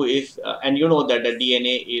what you do is, and you know that the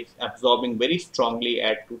DNA is absorbing very strongly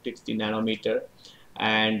at 260 nanometer,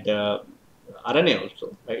 and RNA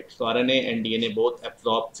also, right? So RNA and DNA both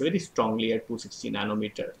absorb very strongly at 260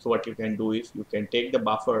 nanometer. So what you can do is you can take the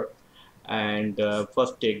buffer and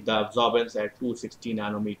first take the absorbance at 260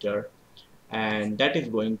 nanometer, and that is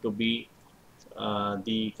going to be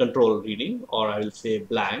the control reading, or I will say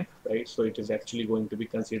blank, right? So it is actually going to be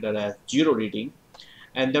considered as 0 reading.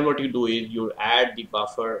 And then what you do is you add the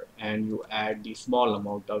buffer and you add the small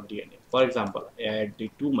amount of DNA. For example, I add the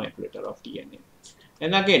 2 microliter of DNA.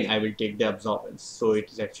 And again, I will take the absorbance. So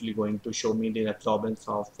it is actually going to show me the absorbance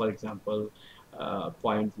of, for example,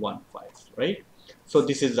 0.15, right? So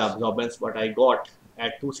this is the absorbance what I got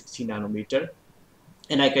at 260 nanometer.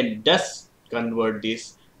 And I can just convert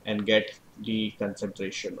this and get the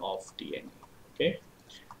concentration of DNA. Okay,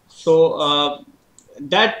 so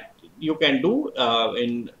that you can do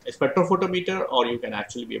in a spectrophotometer, or you can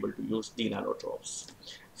actually be able to use the nanotropes.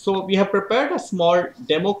 So we have prepared a small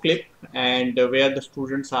demo clip, and where the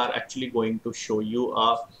students are actually going to show you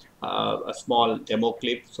a small demo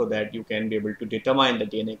clip so that you can be able to determine the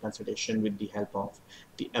DNA concentration with the help of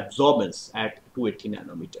the absorbance at 280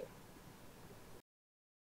 nanometer.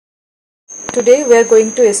 Today we are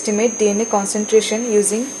going to estimate DNA concentration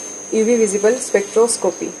using UV visible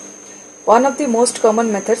spectroscopy. One of the most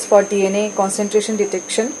common methods for DNA concentration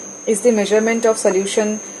detection is the measurement of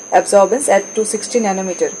solution absorbance at 260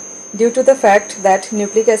 nanometer, due to the fact that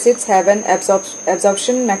nucleic acids have an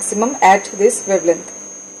absorption maximum at this wavelength.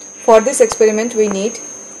 For this experiment we need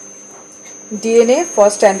DNA for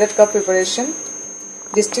standard cup preparation,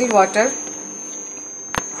 distilled water,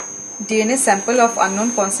 DNA sample of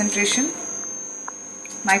unknown concentration,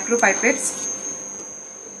 micropipettes,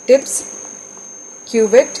 tips,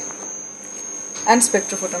 cuvette, and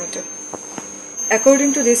spectrophotometer.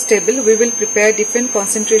 According to this table, we will prepare different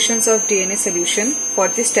concentrations of DNA solution for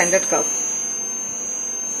the standard cup.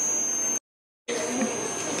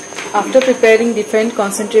 After preparing different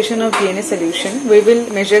concentration of DNA solution, we will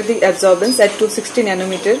measure the absorbance at 260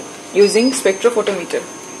 nanometer using spectrophotometer.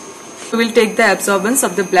 We will take the absorbance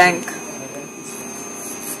of the blank.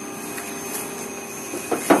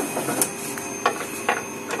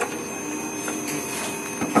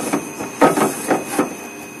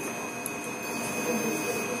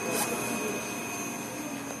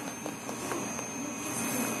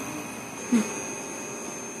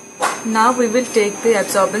 Now we will take the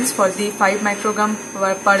absorbance for the 5 microgram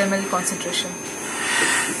per ml concentration.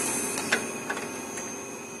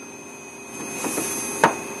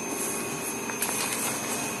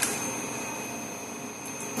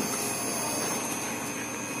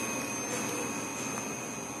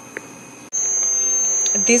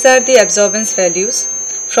 These are the absorbance values.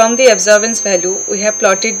 From the absorbance value, we have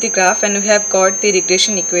plotted the graph and we have got the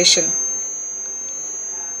regression equation.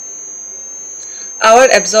 Our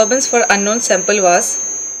absorbance for unknown sample was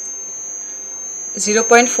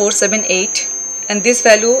 0.478, and this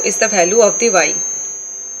value is the value of the y.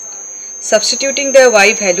 Substituting the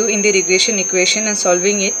y value in the regression equation and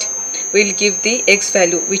solving it will give the x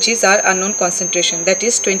value, which is our unknown concentration, that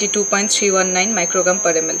is 22.319 microgram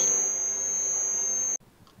per ml.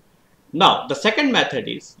 Now, the second method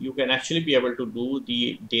is you can actually be able to do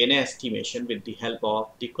the DNA estimation with the help of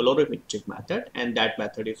the colorimetric method, and that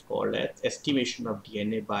method is called as estimation of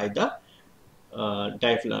DNA by the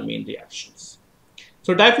diethylamine reactions.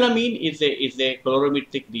 So diethylamine is a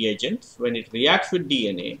colorimetric reagent. When it reacts with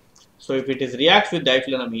DNA, so if it reacts with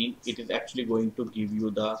diethylamine, it is actually going to give you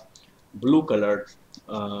the blue colored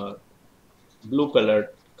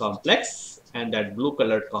complex, and that blue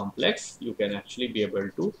colored complex you can actually be able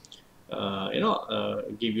to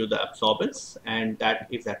give you the absorbance, and that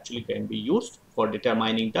is actually can be used for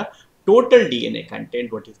determining the total DNA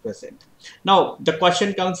content what is present. Now the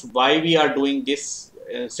question comes, why we are doing this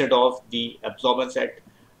instead of the absorbance at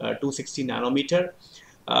 260 nanometer?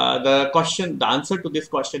 The answer to this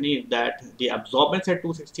question is that the absorbance at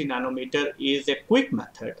 260 nanometer is a quick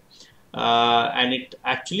method, and it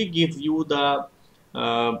actually gives you the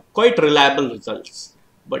quite reliable results,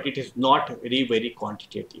 but it is not very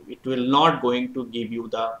quantitative. It will not going to give you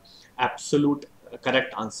the absolute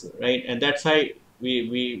correct answer, right? And that's why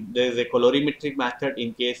there is a colorimetric method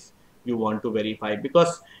in case you want to verify,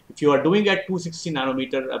 because if you are doing at 260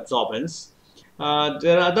 nanometer absorbance,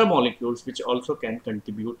 there are other molecules which also can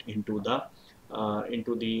contribute into the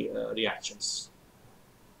reactions.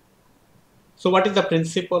 So what is the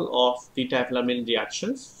principle of the diethylamine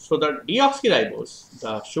reactions? So the deoxyribose,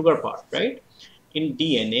 the sugar part, right, in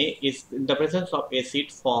DNA is in the presence of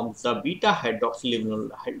acid forms the beta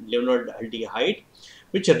hydroxylevonoraldehyde,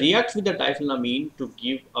 which reacts with the diethylamine to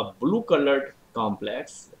give a blue colored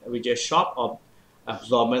complex which is sharp of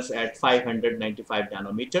absorbance at 595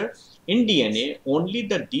 nanometer. In DNA, only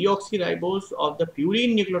the deoxyribose of the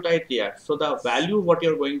purine nucleotide reacts. So the value what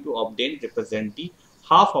you are going to obtain represent the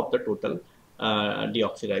half of the total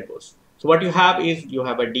deoxyribose. So what you have is you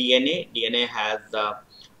have a DNA. DNA has the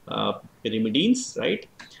pyrimidines, right,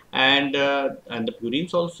 and the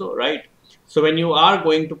purines also, right. So when you are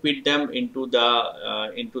going to put them into the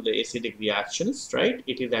acidic reactions, right,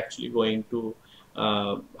 it is actually going to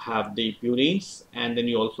have the purines, and then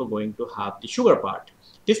you also going to have the sugar part.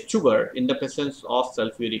 This sugar, in the presence of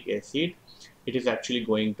sulfuric acid, it is actually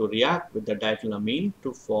going to react with the diethylamine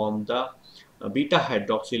to form the beta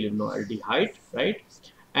hydroxylevonoraldehyde, right?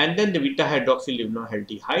 And then the beta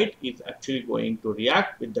hydroxylevonoraldehyde is actually going to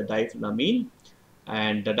react with the diethylamine,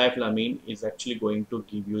 and the diethylamine is actually going to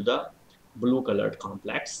give you the blue colored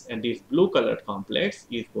complex, and this blue colored complex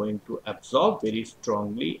is going to absorb very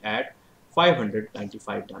strongly at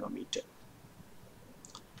 595 nanometer.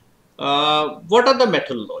 What are the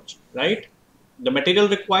methodology, right? The material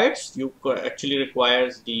requires, you actually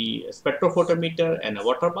requires the spectrophotometer and a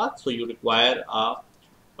water bath. So you require a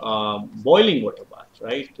boiling water bath,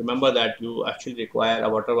 right? Remember that you actually require a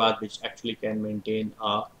water bath which actually can maintain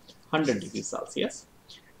 100 degrees Celsius.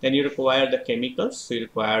 Then you require the chemicals. So you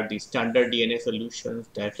require the standard DNA solutions,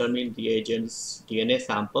 diethylamine reagents, DNA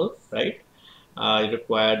sample, right? You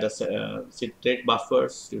require the citrate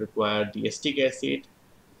buffers. You require the acetic acid,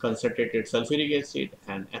 concentrated sulfuric acid,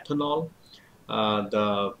 and ethanol.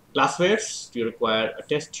 The glasswares, you require a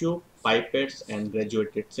test tube, pipettes, and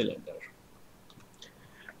graduated cylinder.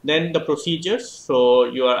 Then the procedures, so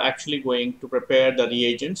you are actually going to prepare the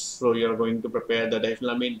reagents. So you are going to prepare the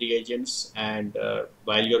diethylamine reagents, and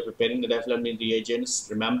while you are preparing the diethylamine reagents,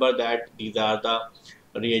 remember that these are the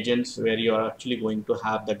reagents where you are actually going to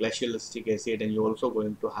have the glacial acetic acid, and you are also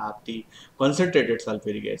going to have the concentrated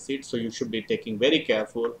sulfuric acid. So you should be taking very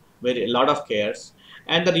careful, a lot of cares,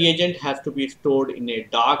 and the reagent has to be stored in a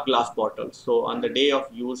dark glass bottle. So on the day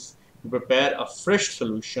of use, you prepare a fresh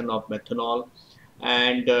solution of methanol,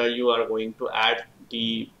 and you are going to add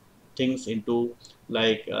the things into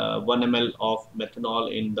like 1 ml of methanol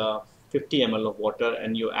in the 50 ml of water,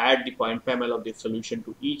 and you add the 0.5 ml of this solution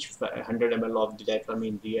to each 100 ml of the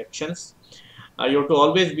diethylamine reactions. You have to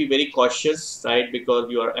always be very cautious, right,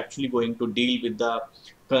 because you are actually going to deal with the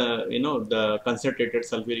the concentrated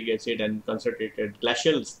sulfuric acid and concentrated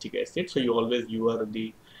glacial acetic acid. So you always use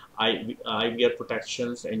the IVR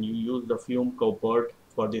protections, and you use the fume cupboard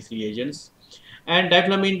for these reagents. And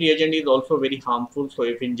diethylamine reagent is also very harmful. So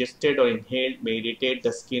if ingested or inhaled, may irritate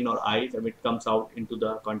the skin or eyes if it comes out into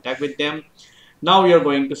the contact with them. Now we are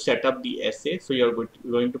going to set up the assay. So you are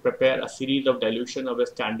going to prepare a series of dilution of a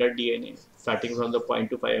standard DNA starting from the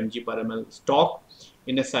 0.25 mg per ml stock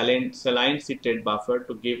in a saline citrate buffer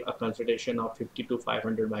to give a concentration of 50 to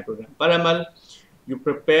 500 microgram per ml. You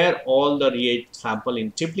prepare all the reagent sample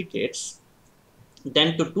in triplicates.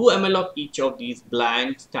 Then to 2 ml of each of these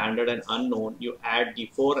blank, standard, and unknown, you add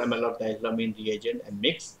the 4 ml of diethylamine reagent and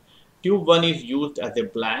mix. Tube 1 is used as a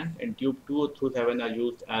blank, and tube 2 through 7 are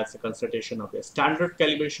used as a concentration of a standard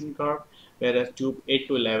calibration curve, whereas tube 8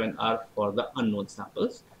 to 11 are for the unknown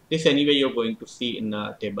samples. This anyway you're going to see in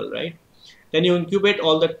the table, right? Then you incubate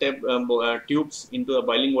all the tubes into a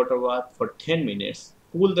boiling water bath for 10 minutes,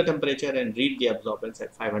 cool the temperature, and read the absorbance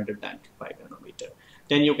at 595 nanometer.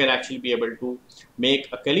 Then you can actually be able to make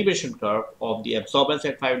a calibration curve of the absorbance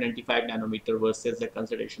at 595 nanometer versus the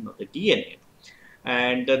concentration of the DNA.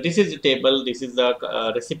 And this is the table, this is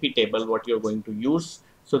the recipe table what you're going to use.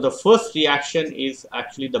 So the first reaction is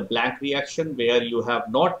actually the blank reaction where you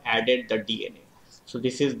have not added the DNA. So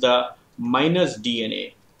this is the minus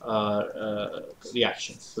DNA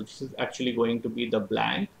reaction. So this is actually going to be the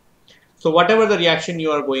blank. So whatever the reaction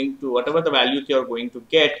you are going to, whatever the values you are going to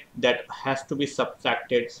get, that has to be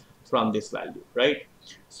subtracted from this value, right?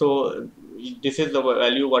 So this is the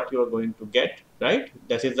value what you are going to get, right?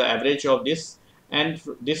 This is the average of this, and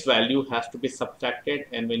this value has to be subtracted,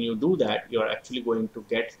 and when you do that, you are actually going to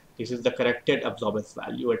get, this is the corrected absorbance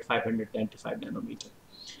value at 595 nanometer.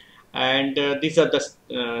 And these are the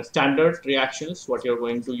standard reactions what you're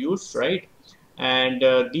going to use, right? And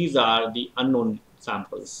these are the unknown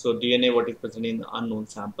samples. So DNA what is present in the unknown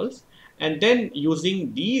samples, and then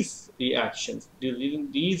using these reactions,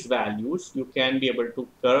 using these values, you can be able to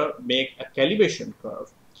make a calibration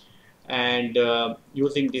curve. And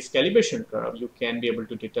using this calibration curve, you can be able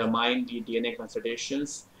to determine the DNA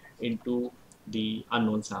concentrations into the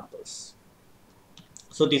unknown samples.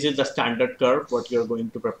 So this is the standard curve what you are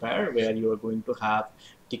going to prepare, where you are going to have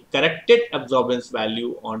the corrected absorbance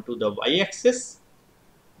value onto the y-axis,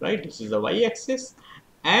 right? This is the y-axis,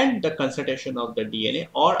 and the concentration of the DNA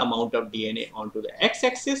or amount of DNA onto the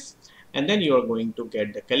x-axis. And then you are going to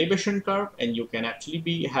get the calibration curve, and you can actually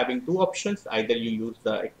be having two options. Either you use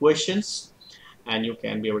the equations and you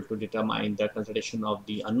can be able to determine the concentration of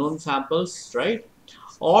the unknown samples, right?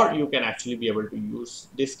 Or you can actually be able to use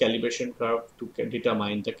this calibration curve to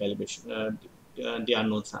determine the calibration, the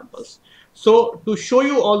unknown samples. So to show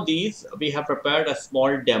you all these, we have prepared a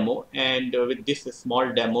small demo, and with this small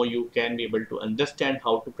demo, you can be able to understand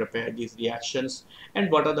how to prepare these reactions and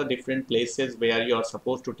what are the different places where you are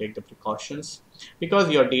supposed to take the precautions, because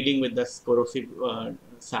you are dealing with the corrosive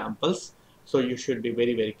samples. So you should be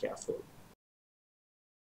very, very careful.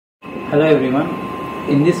 Hello everyone.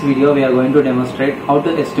 In this video we are going to demonstrate how to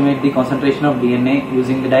estimate the concentration of DNA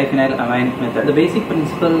using the diphenylamine method. The basic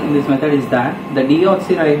principle in this method is that the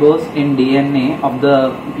deoxyribose in DNA of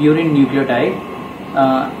the purine nucleotide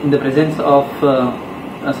in the presence of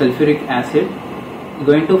sulfuric acid is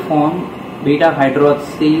going to form beta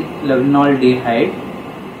hydroxylevinoldehyde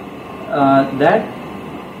that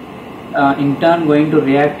in turn going to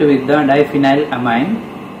react with the diphenylamine,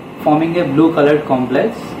 forming a blue colored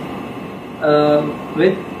complex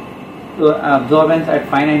with absorbance at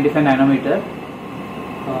 595 nanometer.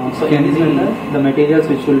 So in this method, the materials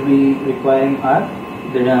which will be requiring are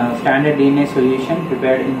the standard DNA solution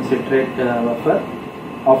prepared in citrate buffer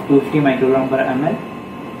of 250 microgram per ml,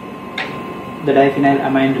 the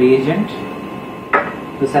diphenylamine reagent,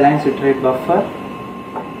 the saline citrate buffer,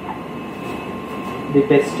 the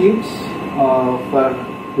test tubes for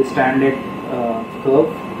the standard curve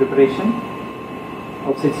preparation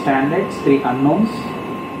of 6 standards, 3 unknowns,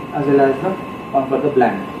 as well as the one for the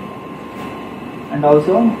blank. And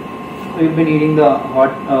also we will be needing the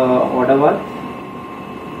hot water bath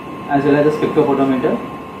as well as the spectrophotometer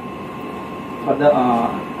for the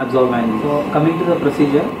absorbance. So coming to the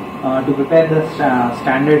procedure, to prepare the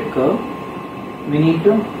standard curve, we need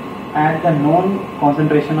to add the known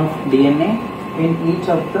concentration of DNA in each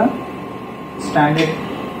of the standard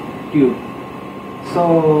tube.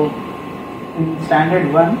 So in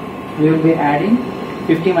standard 1 we will be adding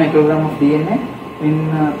 50 microgram of DNA, in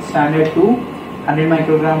standard 2 100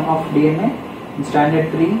 microgram of DNA, in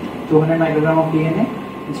standard 3 200 microgram of DNA,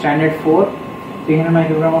 in standard 4 300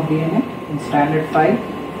 microgram of DNA, in standard 5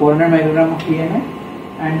 400 microgram of DNA,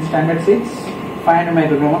 and in standard 6 500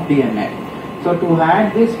 microgram of DNA. So to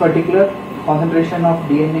add this particular concentration of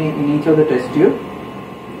DNA in each of the test tube,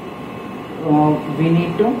 we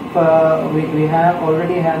need to we have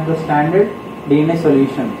already had the standard DNA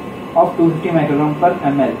solution of 250 microgram per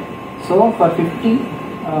ml. So for 50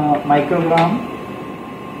 microgram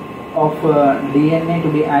of DNA to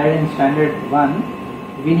be added in standard 1,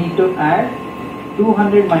 we need to add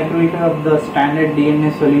 200 microliter of the standard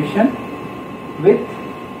DNA solution with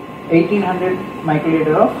 1800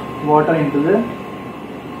 microliter of water into the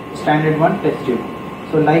standard 1 test tube.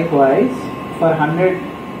 So likewise for 100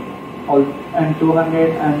 and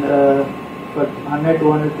 200 and for 100,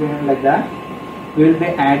 200, 300 like that, we will be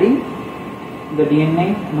adding the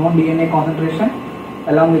DNA, known DNA concentration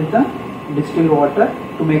along with the distilled water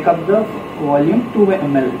to make up the volume 2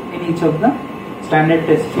 ml in each of the standard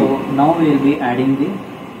test tube. So now we will be adding the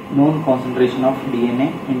known concentration of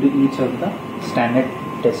DNA into each of the standard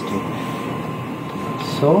test tube.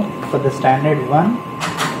 So for the standard 1,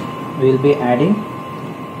 we will be adding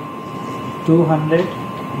 200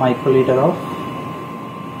 microliter of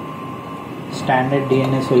standard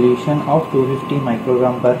DNA solution of 250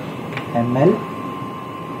 microgram per ml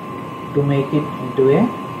to make it into a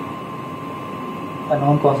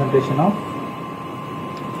known concentration of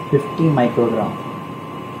 50 microgram,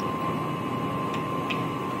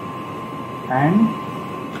 and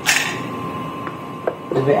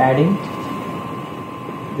we'll be adding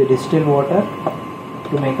the distilled water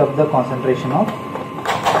to make up the concentration of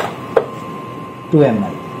 2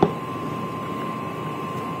 ml.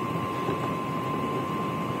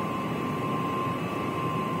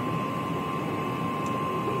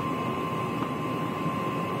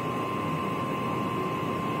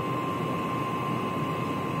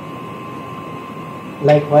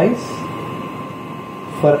 Likewise,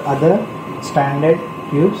 for other standard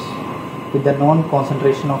tubes with the known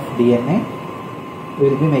concentration of DNA, we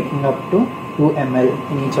will be making up to 2 ml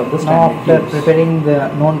in each of the standard tubes. Now, after preparing the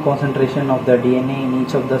known concentration of the DNA in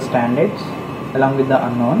each of the standards along with the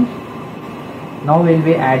unknown, now we will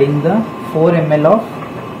be adding the 4 ml of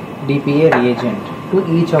DPA reagent to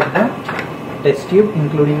each of the test tube,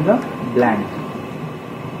 including the blank.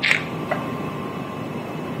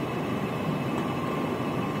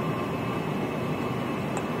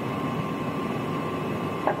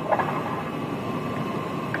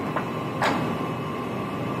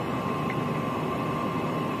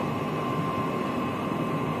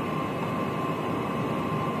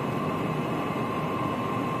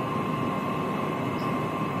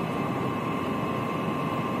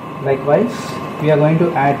 Likewise, we are going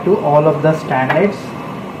to add to all of the standards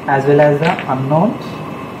as well as the unknowns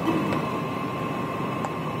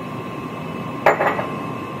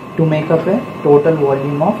to make up a total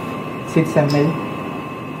volume of 6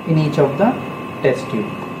 ml in each of the test tube.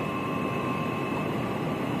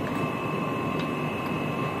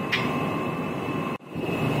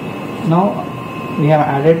 Now we have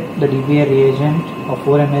added the DBA reagent of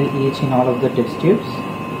 4 ml each in all of the test tubes.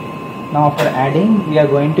 Now after adding, we are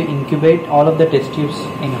going to incubate all of the test tubes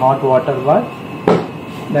in hot water bath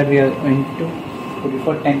that we are going to put it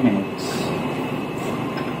for 10 minutes.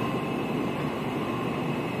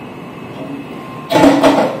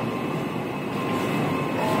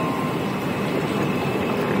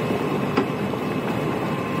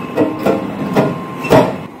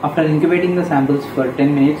 After incubating the samples for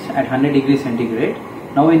 10 minutes at 100 degrees centigrade,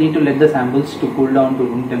 now we need to let the samples to cool down to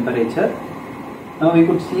room temperature. Now we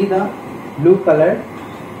could see the blue colored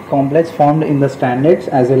complex formed in the standards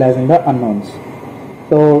as well as in the unknowns.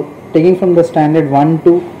 So taking from the standard 1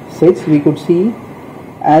 to 6, we could see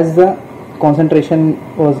as the concentration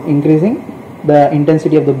was increasing, the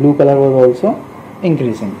intensity of the blue color was also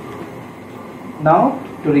increasing. Now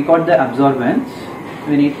to record the absorbance,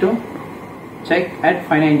 we need to check at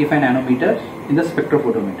 595 nanometer in the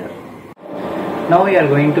spectrophotometer. Now we are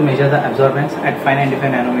going to measure the absorbance at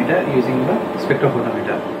 595 nanometer using the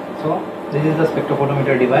spectrophotometer. So this is the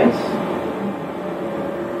spectrophotometer device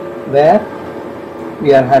where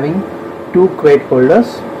we are having 2 crate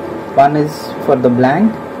holders. One is for the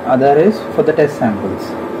blank, other is for the test samples.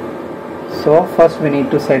 So first we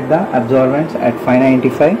need to set the absorbance at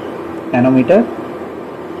 595 nanometer,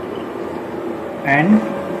 and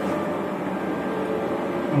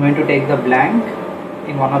I'm going to take the blank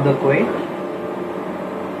in one of the crate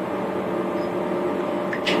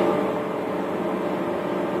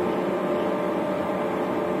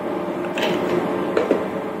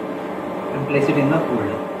and place it in the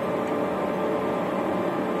holder.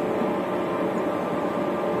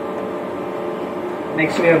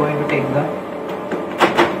 Next we are going to take the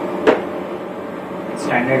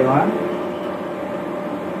standard one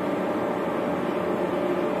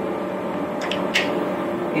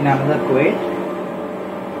in another crate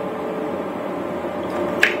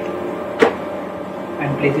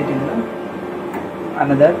and place it in the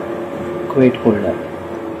another crate holder.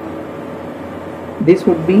 This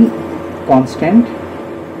would be constant,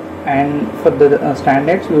 and for the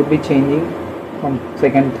standards we would be changing from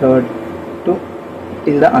second, third to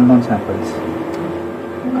till the unknown samples.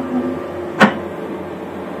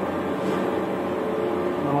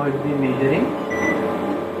 Now it will be measuring.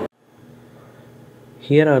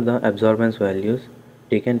 Here are the absorbance values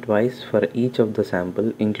taken twice for each of the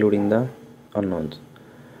sample, including the unknowns,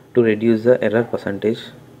 to reduce the error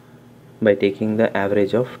percentage by taking the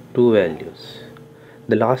average of 2 values.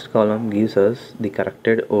 The last column gives us the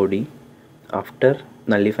corrected OD after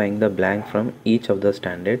nullifying the blank from each of the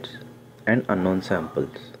standards and unknown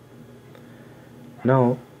samples.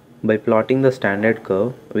 Now, by plotting the standard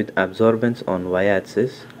curve with absorbance on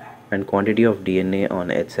y-axis and quantity of DNA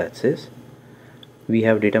on x-axis, we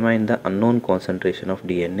have determined the unknown concentration of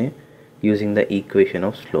DNA using the equation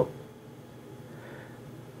of slope.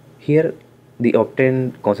 Here the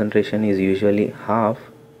obtained concentration is usually half,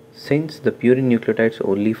 since the purine nucleotides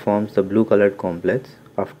only forms the blue colored complex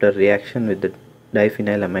after reaction with the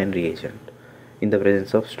diphenylamine reagent in the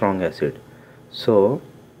presence of strong acid. So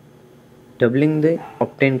doubling the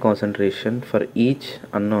obtained concentration for each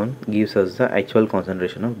unknown gives us the actual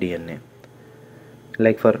concentration of DNA.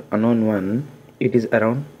 Like for unknown 1, it is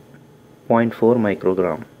around 0.4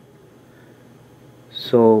 microgram.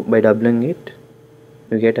 So by doubling it,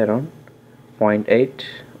 we get around 0.8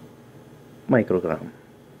 microgram.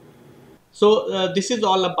 So this is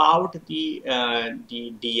all about the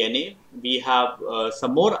DNA. We have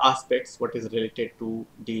some more aspects what is related to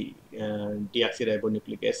the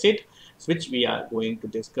deoxyribonucleic acid, which we are going to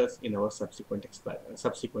discuss in our subsequent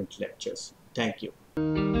lectures. Thank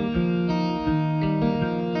you.